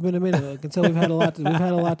know, it's just been a minute. I can tell we've had a lot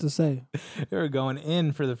to say. We were going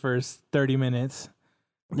in for the first 30 minutes.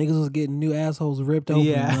 Niggas was getting new assholes ripped open.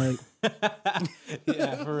 Yeah.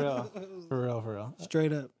 Yeah, for real.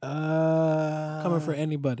 Straight up. Coming for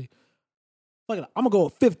anybody. Fuck it. I'm gonna go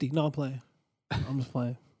with 50. No, I'm playing. I'm just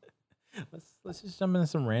playing. Let's just jump into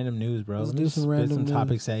some random news, bro. Let's do some random news.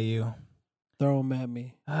 Topics at you. Throw them at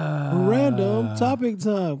me. Random topic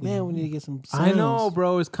time. Man, we need to get some sounds. I know,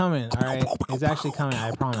 bro. It's coming. All right. It's actually coming.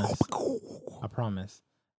 I promise.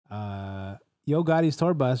 Yo Gotti's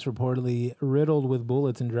tour bus reportedly riddled with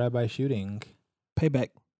bullets in drive-by shooting. Payback.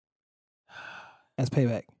 That's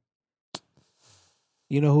payback.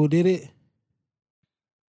 You know who did it?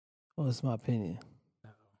 Oh, it's my opinion.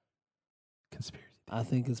 Conspiracy. I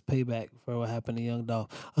think it's payback for what happened to Young Dolph.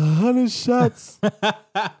 100 shots.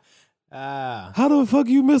 How the fuck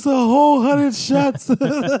you miss a whole 100 shots?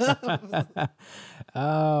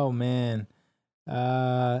 Oh man.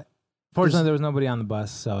 Fortunately, there was nobody on the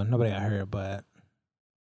bus, so nobody got hurt. But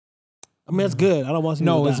I mean, that's good. I don't want to.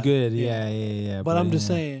 No, it's good. Yeah. But I'm just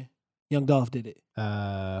saying, Young Dolph did it.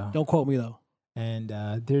 Don't quote me though. And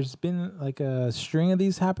there's been like a string of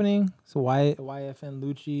these happening. So YFN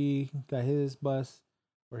Lucci got his bus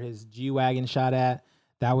or his G-Wagon shot at.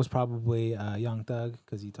 That was probably Young Thug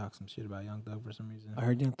because he talked some shit about Young Thug for some reason. I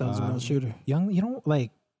heard Young Thug's a real shooter. Young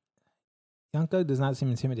Thug does not seem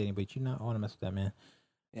intimidating, but you not want to mess with that man.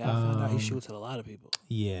 Yeah, I found out he shoots at a lot of people.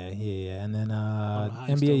 Yeah. And then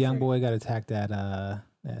NBA YoungBoy got attacked at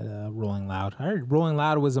Rolling Loud. I heard Rolling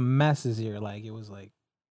Loud was a mess this year. Like it was like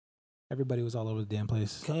Everybody was all over the damn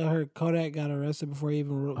place. I heard Kodak got arrested before he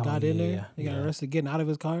even got in there. He got arrested getting out of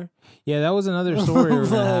his car. Yeah, that was another story we're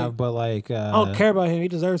gonna have. But like, I don't care about him. He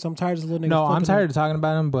deserves it. I'm tired of this little nigga. No, I'm tired of talking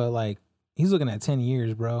about him. But like, he's looking at 10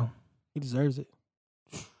 years, bro. He deserves it.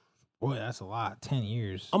 Boy, that's a lot. 10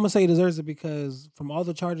 years. I'm gonna say he deserves it because from all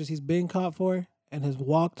the charges he's been caught for and has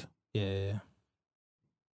walked. Yeah.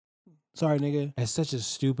 Sorry, nigga. It's such a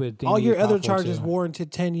stupid thing. All your other charges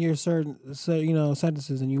warranted 10 year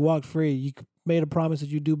sentences, and you walked free. You made a promise that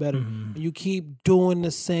you do better. Mm-hmm. You keep doing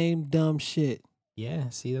the same dumb shit. Yeah,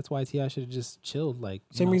 see, that's why T.I. should have just chilled. Like,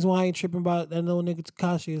 same reason why I ain't tripping about that little nigga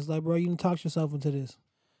Tekashi. It's like, bro, you didn't talk yourself into this.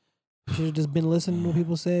 You should have just been listening to what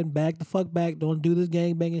people said. Back the fuck back. Don't do this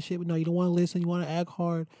gang banging shit. But no, you don't want to listen. You want to act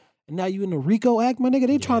hard. And now you in the RICO Act, my nigga.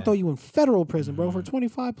 They trying to throw you in federal prison, bro, for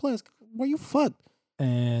 25 plus. Where you fucked?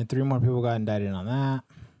 And 3 more people got indicted on that.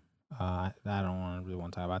 I don't really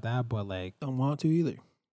want to talk about that, but like, don't want to either.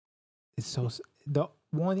 It's so. The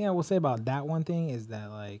one thing I will say about that one thing is that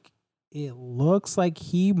like, it looks like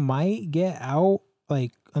he might get out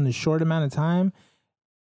like in a short amount of time.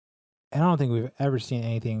 And I don't think we've ever seen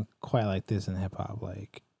anything quite like this in hip hop.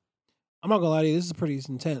 Like, I'm not gonna lie to you, this is pretty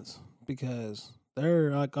intense because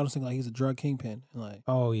they're like honestly like he's a drug kingpin. And like,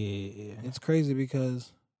 oh yeah. It's crazy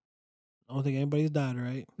because I don't think anybody's died,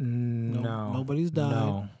 right? No, nobody's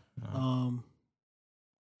died. No.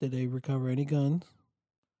 Did they recover any guns?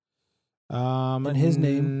 In his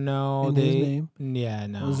name? No, his name? Yeah,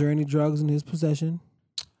 no. Was there any drugs in his possession?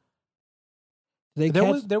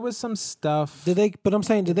 There was some stuff. But I'm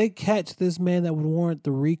saying, did they catch this man that would warrant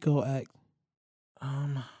the RICO Act?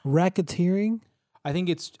 Racketeering? I think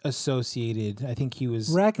it's associated. I think he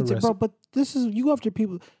was racketeering, bro. But this is you go after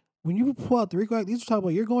people. When you pull out the RICO Act, these are talking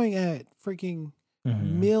about you're going at freaking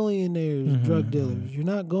millionaires, drug dealers. You're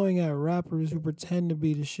not going at rappers who pretend to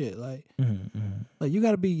be the shit. Like, like you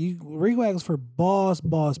got to be. RICO Act is for boss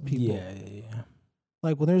people. Yeah.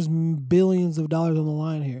 Like when there's billions of dollars on the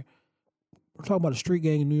line here, we're talking about a street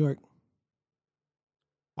gang in New York.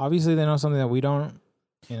 Obviously, they know something that we don't.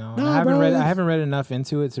 You know, nah, I haven't read enough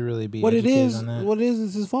into it to really be what educated it is. On that. What it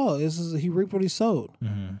is his fault. He reaped what he sowed.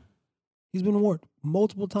 He's been warned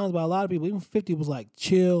multiple times by a lot of people. Even 50 was like,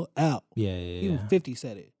 chill out. Yeah. Even 50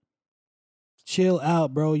 said it. Chill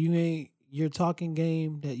out, bro. You're talking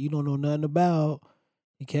game that you don't know nothing about.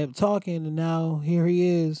 He kept talking, and now here he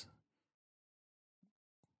is.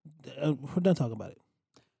 We're done talking about it.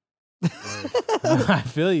 I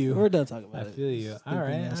feel you. We're done talking about it. I feel you. All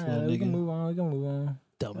right. We can move on.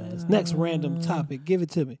 Dumbass. Next random topic. Give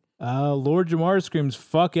it to me. Lord Jamar screams,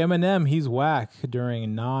 "Fuck Eminem, he's whack" during a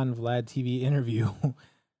non-Vlad TV interview.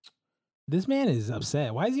 This man is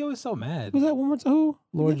upset. Why is he always so mad? Was that one more time? Who?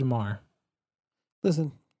 Lord Jamar.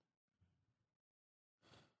 Listen.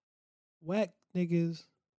 Whack niggas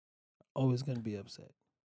always gonna be upset.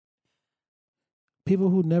 People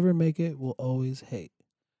who never make it will always hate.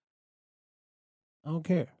 I don't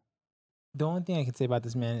care. The only thing I can say about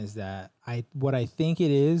this man is that what I think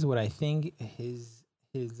his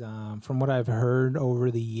from what I've heard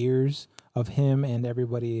over the years of him and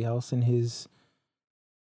everybody else in his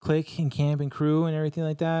clique and camp and crew and everything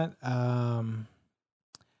like that, I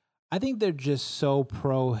think they're just so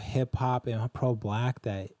pro hip hop and pro black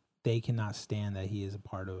that they cannot stand that he is a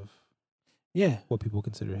part of what people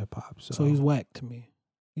consider hip hop. So he's whack to me.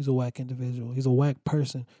 He's a whack individual. He's a whack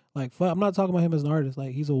person. Like, I'm not talking about him as an artist.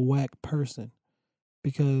 Like, he's a whack person.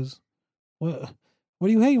 Because what are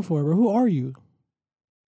you hating for, bro? Who are you?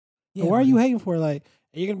 Yeah, why are you hating for? Like,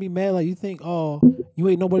 you're gonna be mad? Like, you think, oh, you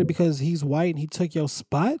ain't nobody because he's white and he took your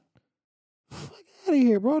spot? Fuck out of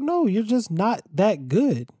here, bro. No, you're just not that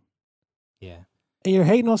good. Yeah. And you're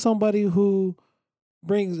hating on somebody who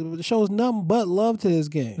shows nothing but love to this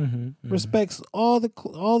game. Respects all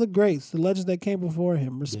the greats, the legends that came before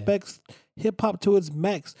him. Respects hip hop to its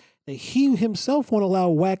max. That he himself won't allow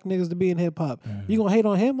whack niggas to be in hip hop. You gonna hate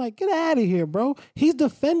on him? Like, get out of here, bro. He's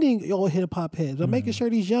defending your hip hop heads. But making sure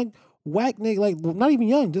these young whack niggas, like not even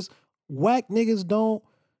young, just whack niggas don't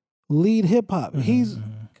lead hip hop. He's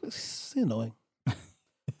annoying.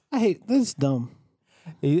 I hate this. Dumb.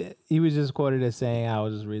 He was just quoted as saying,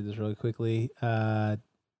 I'll just read this really quickly. My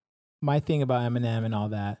thing about Eminem and all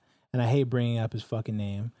that, and I hate bringing up his fucking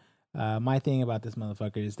name. My thing about this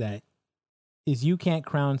motherfucker is you can't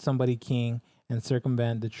crown somebody king and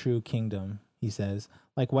circumvent the true kingdom, he says.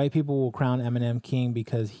 Like, white people will crown Eminem king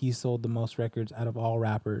because he sold the most records out of all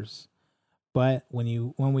rappers. But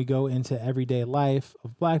when we go into everyday life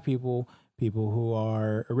of black people who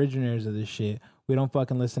are originators of this shit, we don't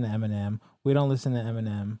fucking listen to Eminem. We don't listen to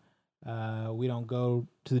Eminem. We don't go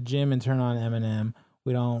to the gym and turn on Eminem.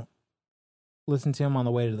 We don't listen to him on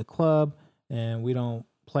the way to the club, and we don't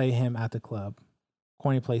play him at the club.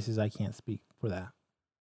 Corny places, I can't speak for that.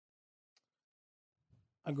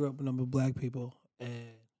 I grew up with a number of black people,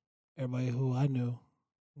 and everybody who I knew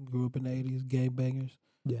grew up in the 80s, gangbangers,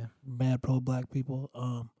 Yeah. mad pro-black people.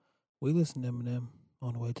 We listened to Eminem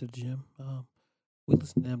on the way to the gym. We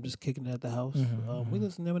listened to them just kicking it at the house. We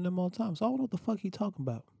listen to Eminem all the time, so I don't know what the fuck he talking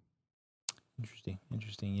about.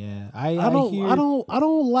 Interesting. Yeah. I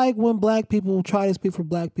don't like when black people try to speak for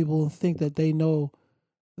black people and think that they know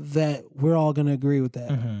that we're all gonna agree with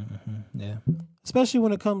that. Yeah. Especially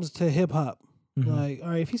when it comes to hip hop. Like, all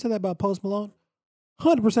right, if he said that about Post Malone,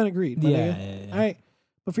 100% agreed. Yeah. All right.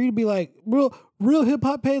 But for you to be like, real hip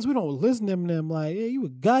hop heads, we don't listen to Eminem. Like, yeah, you a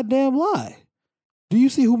goddamn lie. Do you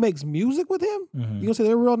see who makes music with him? You gonna say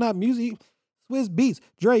they're real, not music? Swizz Beatz,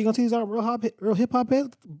 Dre. You gonna say these aren't real hip hop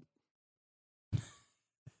heads?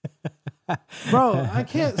 Bro, I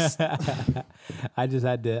can't. I just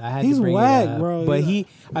had to. He's to bring whack, it up. bro. But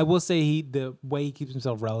I will say, the way he keeps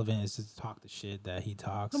himself relevant is to talk the shit that he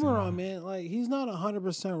talks. Come on, man. Like, he's not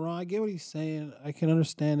 100% wrong. I get what he's saying. I can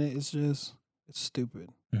understand it. It's just, it's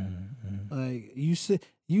stupid. Like, you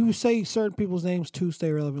say certain people's names to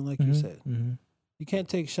stay relevant, like you said. You can't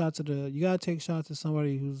take shots at you gotta take shots at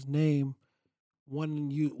somebody whose name, when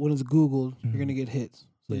it's Googled, you're gonna get hits.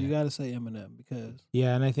 So you gotta say Eminem because.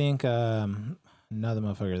 Yeah, and I think another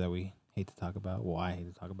motherfucker that we hate to talk about. Well, I hate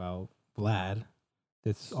to talk about Vlad.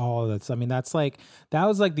 That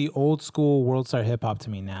was like the old school world star hip hop to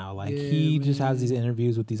me now. Like he just has these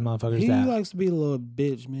interviews with these motherfuckers. He likes to be a little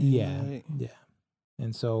bitch, man. Yeah.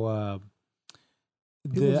 And so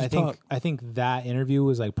I think that interview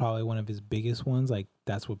was like probably one of his biggest ones. Like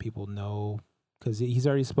that's what people know because he's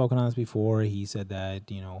already spoken on this before. He said that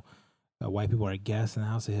white people are guests in the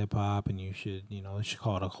house of hip hop, and you should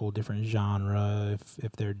call it a whole different genre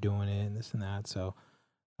if they're doing it and this and that. So,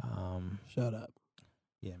 shut up.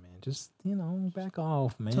 Yeah, man. Just back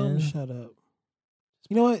off, man. Tell me shut up.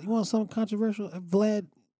 You know what? You want something controversial, Vlad?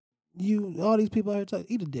 All these people out here talking,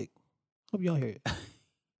 eat a dick. Hope y'all hear it.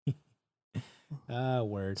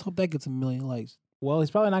 Word. Let's hope that gets 1 million likes. Well,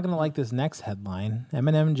 he's probably not going to like this next headline.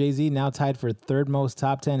 Eminem and Jay-Z now tied for third most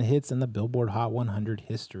top 10 hits in the Billboard Hot 100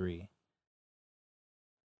 history.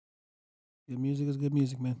 Good music is good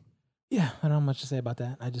music, man. Yeah, I don't have much to say about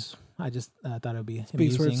that. I just thought it would be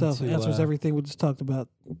speaks for itself. To, answers everything we just talked about.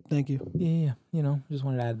 Thank you. Yeah. Just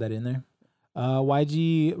wanted to add that in there.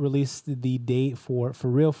 YG released the date for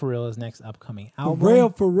Real his next upcoming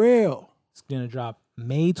album. For real. It's gonna drop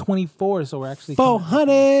May 24th, so we're actually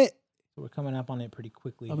 400. We're coming up on it pretty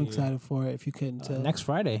quickly. I'm excited for it. If you couldn't tell, next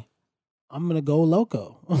Friday. I'm gonna go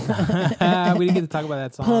loco. We didn't get to talk about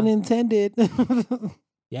that song. Pun intended.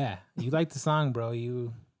 Yeah, you like the song, bro.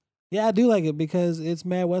 Yeah, I do like it because it's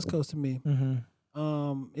mad West Coast to me.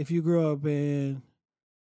 Mm-hmm. If you grew up in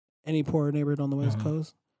any poor neighborhood on the West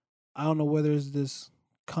Coast, I don't know whether there's this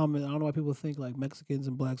common. I don't know why people think like Mexicans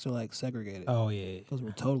and blacks are like segregated. Oh yeah, because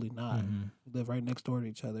we're totally not. We live right next door to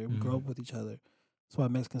each other. We grow up with each other. That's why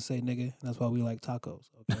Mexicans say nigga, and that's why we like tacos.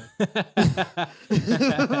 Okay.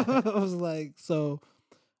 I was like, so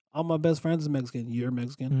all my best friends is Mexican. You're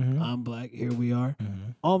Mexican. I'm black. Here we are.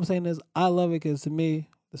 All I'm saying is I love it because to me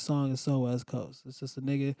the song is so West Coast. It's just a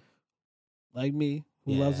nigga like me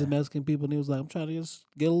who loves the Mexican people, and he was like, I'm trying to just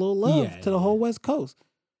get a little love to the whole West Coast,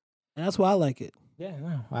 and that's why I like it. Yeah,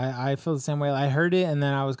 no, I feel the same way. I heard it, and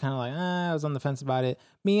then I was kind of like, I was on the fence about it.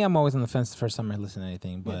 I'm always on the fence the first time I listen to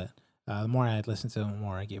anything, but the more I listened to it, the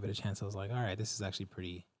more I gave it a chance. I was like, all right, this is actually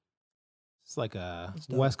pretty. It's like a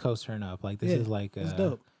West Coast turn up. Like this is like it's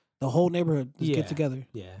dope. The whole neighborhood just get together.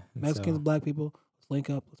 Yeah, Mexicans, black people, let's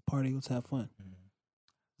link up, let's party, let's have fun.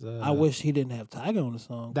 I wish he didn't have Tiger on the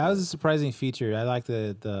song. That was a surprising feature. I like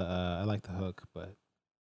the hook, but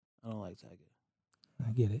I don't like Tiger.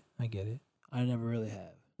 I get it. I never really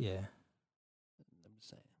have. Yeah. I'm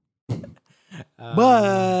just saying.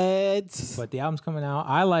 But the album's coming out.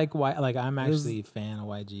 I like I'm actually a fan of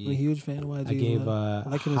YG. I'm a huge fan of YG. I gave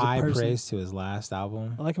like him high as a person. praise to his last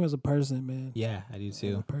album. I like him as a person, man. Yeah, I do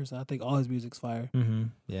too. As a person, I think all his music's fire.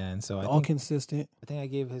 Yeah, and so all consistent. I think I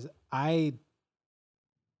gave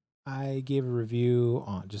I gave a review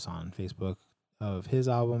on Facebook of his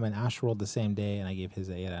album and Astroworld the same day, and I gave his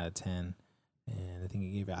 8 out of 10. And I think I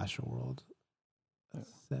gave Astroworld a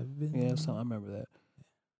 7. Yeah, so I remember that.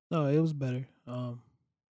 No, it was better.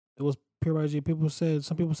 It was pure YG.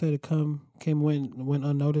 Some people said it went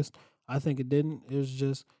unnoticed. I think it didn't. It was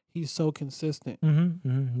just he's so consistent.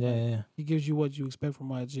 Yeah. He gives you what you expect from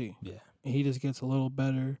YG. Yeah, and he just gets a little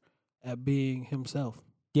better at being himself.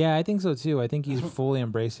 Yeah, I think so too. I think he's fully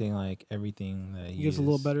embracing like everything that He gets a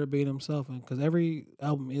little better at being himself, and because every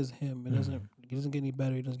album is him, it doesn't get any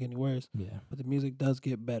better, it doesn't get any worse. Yeah. But the music does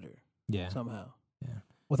get better. Yeah. Somehow. Yeah.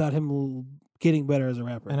 Without him getting better as a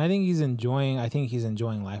rapper. And I think he's enjoying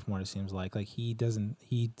life more, it seems like. Like he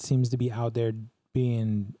seems to be out there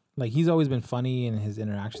being like, he's always been funny in his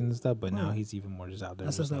interactions and stuff, but now he's even more just out there.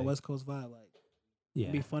 That's just that like, West Coast vibe,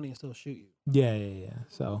 like be funny and still shoot you. Yeah.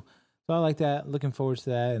 So I like that. Looking forward to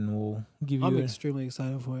that, and we'll give you. I'm extremely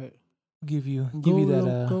excited for it. Give you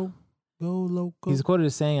that. Go loco. He's quoted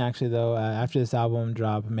as saying, actually, though, after this album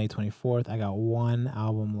drop May 24th, I got one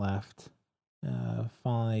album left.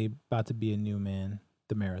 Finally about to be a new man.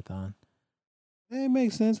 The Marathon. It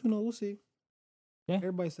makes sense. We'll see. Yeah.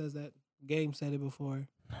 Everybody says that. Game said it before.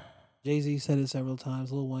 Jay-Z said it several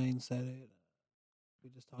times. Lil Wayne said it. We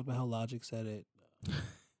just talked about how Logic said it.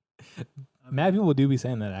 Mad people do be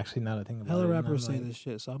saying that, actually, now that I think about it. Hella rappers say this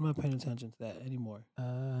shit, so I'm not paying attention to that anymore.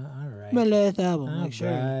 All right. My last album. All like, sure.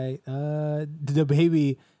 right. The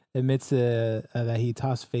Baby admits that he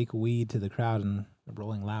tossed fake weed to the crowd and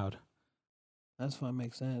Rolling Loud. That's fine.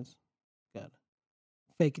 Makes sense. Gotta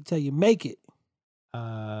fake it till you make it.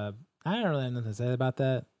 I don't really have nothing to say about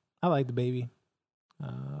that. I like The Baby.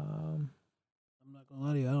 I'm not gonna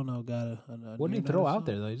lie to you. I don't know. What did he throw out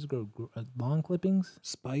there though? He just go long clippings.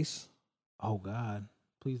 Spice. Oh God!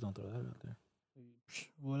 Please don't throw that out there.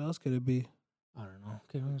 What else could it be? I don't know.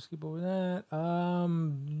 Okay, we're gonna skip over that.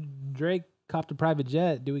 Drake copped a private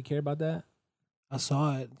jet. Do we care about that? I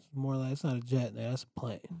saw it. It's more like, it's not a jet. That's a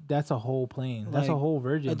plane. That's a whole plane. That's a Like, whole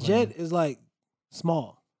Virgin. A plane. jet is like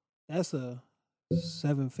small. That's a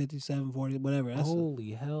 750, 740, whatever.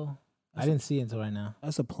 Holy hell! I didn't see it until right now.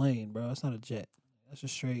 That's a plane, bro. That's not a jet. That's a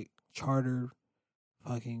straight charter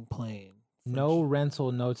fucking plane. No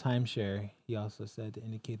rental, no timeshare. He also said to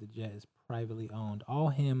indicate the jet is privately owned. All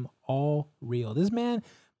him, all real. This man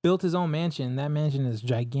built his own mansion. That mansion is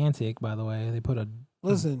gigantic, by the way. They put a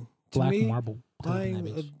Listen, black to me, marble plate in that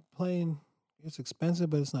buying bitch. a plane, it's expensive,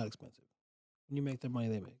 but it's not expensive. When you make the money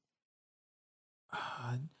they make.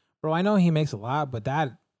 Bro, I know he makes a lot, but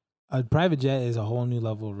a private jet is a whole new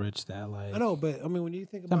level of rich. That like I know, but I mean, when you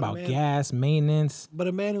think talking about about a man, gas, maintenance. but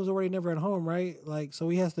a man who's already never at home, right? Like, so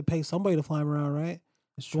he has to pay somebody to fly him around, right?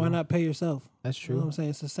 That's So true. why not pay yourself? That's You know what true. I'm saying?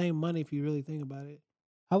 It's the same money if you really think about it.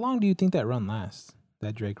 How long do you think that run lasts?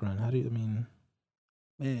 That Drake run? I mean?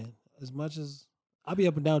 Man, as much as I'll be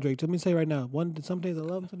up and down Drake. Let me say right now, some days I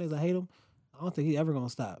love him, some days I hate him. I don't think he's ever gonna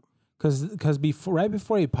stop. Because right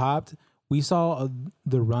before he popped, we saw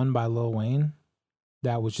the run by Lil Wayne.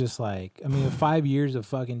 That was just like, I mean, 5 years of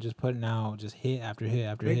fucking just putting out just hit after hit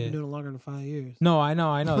after Drake hit. been doing it longer than 5 years. No, I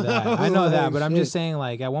know that. I I know was that, like, but I'm shit. just saying,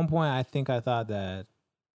 like, at one point, I thought that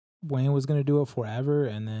Wayne was gonna do it forever,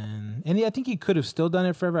 and I think he could have still done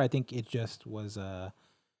it forever. I think it just was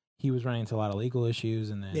he was running into a lot of legal issues,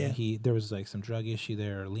 and then there was like some drug issue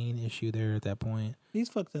there, or lean issue there at that point. He's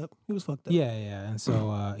fucked up. He was fucked up. Yeah, and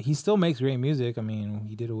so he still makes great music. I mean,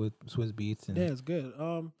 he did it with Swizz Beatz, and Yeah, it's good.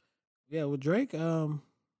 Yeah, with Drake, I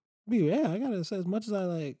gotta say, as much as I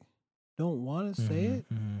like don't want to say it,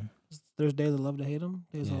 there's days I love to hate him,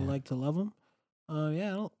 days I like to love him. I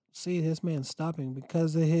don't see this man stopping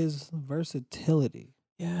because of his versatility.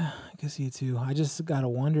 Yeah, I can see it too. I just gotta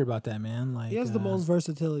wonder about that, man. Like He has the most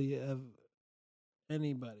versatility of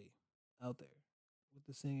anybody out there with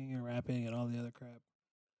the singing and rapping and all the other crap,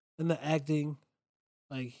 and the acting.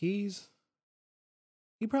 Like he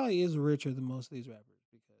probably is richer than most of these rappers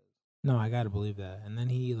because No, I gotta believe that. And then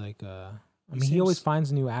he like I mean, seems- he always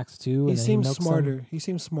finds new acts too. he and then seems milks them. smarter. He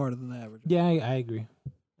seems smarter than the average. Yeah, I agree.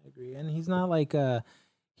 And he's not like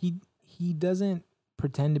he doesn't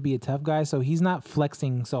pretend to be a tough guy, so he's not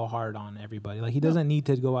flexing so hard on everybody. Like he doesn't need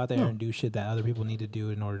to go out there and do shit that other people need to do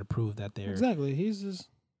in order to prove that they're Exactly. He's just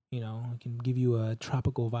he can give you a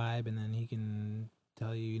tropical vibe, and then he can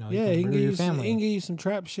tell you, he can murder give your you family. he can give you some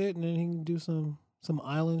trap shit, and then he can do some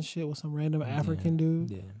island shit with some random African dude.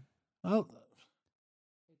 Yeah. I'll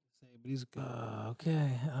hate to say it, but he's good.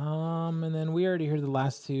 Okay. And then we already heard the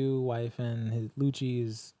last two. Wife and his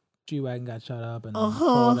Lucci's G-Wagon got shot up, and then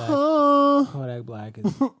Kodak Black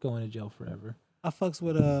is going to jail forever. I fucks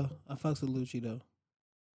with Lucci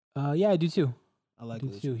though. Yeah, I do too. I like do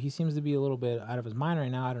Lucci. too. He seems to be a little bit out of his mind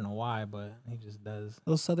right now. I don't know why, but he just does.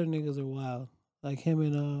 Those Southern niggas are wild. Like him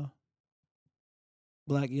and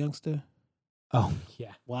Black Youngster. Oh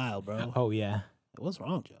yeah. Wild, bro. Oh yeah. What's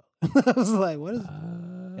wrong, y'all? I was like, what is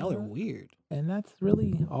y'all are weird. And that's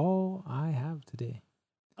really all I have today.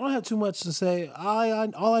 I don't have too much to say.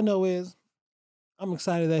 All I know is I'm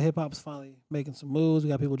excited that hip hop's finally making some moves.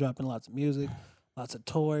 We got people dropping lots of music. lots of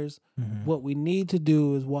tours. Mhm. What we need to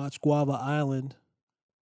do is watch Guava Island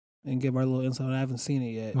and give our little insight. I haven't seen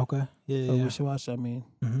it yet. Okay. Yeah. So Yeah. we should watch it. I mean,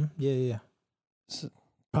 Yeah.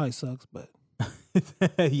 probably sucks, but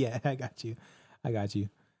Yeah. I got you.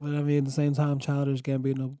 But I mean, at the same time, Childish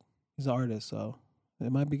Gambino, he's an artist, so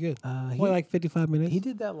it might be good. Only like 55 minutes. He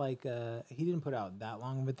did that like he didn't put out that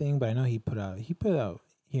long of a thing, but I know he put out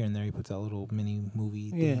here and there. He puts out little mini movie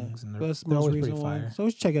things, and that's the they're most always recent pretty one. fire. So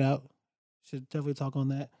we should check it out. Should definitely talk on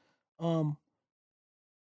that. I don't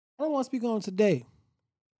want to speak on today,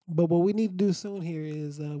 but what we need to do soon here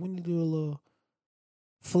is we need to do a little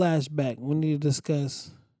flashback. We need to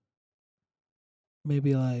discuss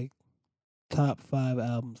maybe like top 5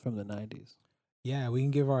 albums from the 90s. Yeah, we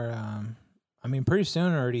can give our I mean, pretty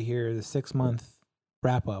soon already here the 6-month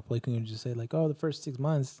wrap up. Like we can just say like, oh, the first 6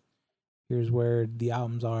 months, here's where the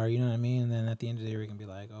albums are. You know what I mean? And then at the end of the year, we can be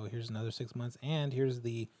like, oh, here's another 6 months, and here's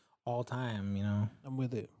the all time. You know, I'm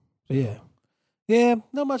with it. But yeah,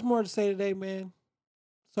 not much more to say today, man.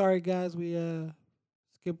 Sorry, guys, we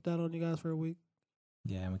skipped out on you guys for a week.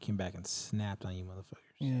 Yeah, and we came back and snapped on you, motherfuckers.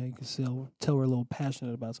 Yeah, you can tell we're a little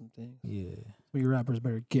passionate about some things. Yeah. We rappers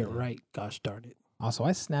better get right. Gosh darn it. Also,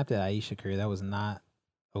 I snapped at Ayesha Curry. That was not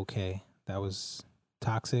okay. That was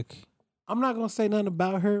toxic. I'm not gonna say nothing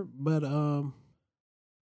about her, but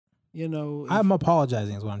you know, I'm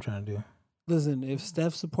apologizing is what I'm trying to do. listen, if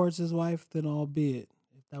Steph supports his wife, then albeit.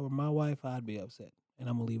 If that were my wife, I'd be upset. And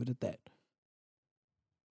I'm gonna leave it at that.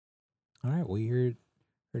 All right, well, you heard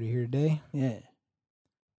it here today. Yeah.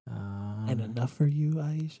 And enough for you,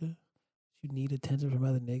 Ayesha? You need attention from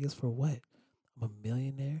other niggas for what? I'm a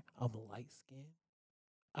millionaire. I'm light skinned.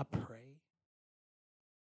 I pray.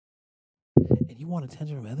 And you want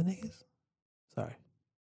attention from other niggas? Sorry.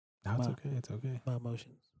 No, it's okay. It's okay. My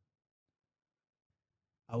emotions.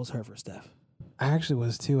 I was hurt for Steph. I actually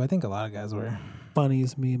was too. I think a lot of guys were.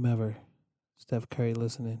 Funniest meme ever. Steph Curry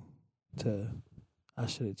listening to I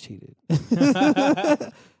Should Have Cheated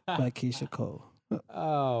by Keisha Cole.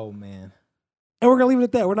 Oh, man. And we're going to leave it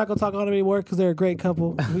at that. We're not going to talk on it anymore because they're a great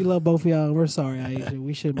couple. We love both of y'all. And we're sorry, Aisha.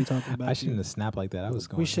 We shouldn't be talking about I shouldn't have snapped like that. I was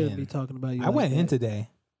going We shouldn't in. be talking about you. I went in today.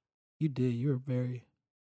 You did. You were very...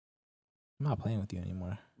 I'm not playing with you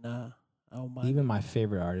anymore. Nah. I don't mind. Even my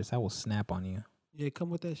favorite artist, I will snap on you. Yeah, come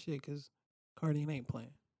with that shit because Cardi ain't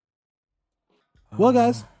playing. Well,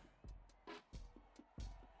 guys.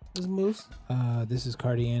 This is Moose. This is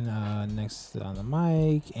Cardian next on the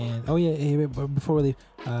mic. And but before we leave,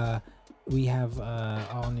 we have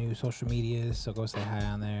all new social medias, so go say hi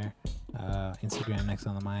on there. Instagram next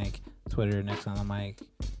on the mic, Twitter next on the mic,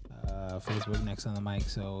 Facebook next on the mic.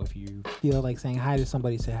 So if you feel like saying hi to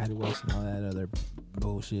somebody, say hi to us and all that other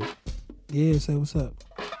bullshit. Yeah, say what's up.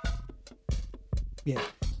 Yeah.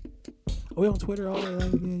 Are we on Twitter all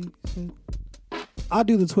the way? I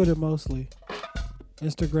do the Twitter mostly.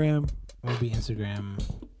 Instagram. I'm gonna be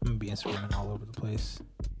Instagramming all over the place.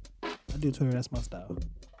 I do Twitter. That's my style.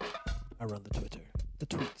 I run the Twitter. The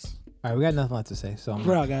tweets. All right, we got nothing left to say, so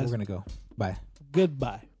We're out, guys. We're gonna go. Bye.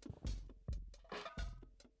 Goodbye.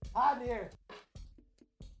 Hi, dear.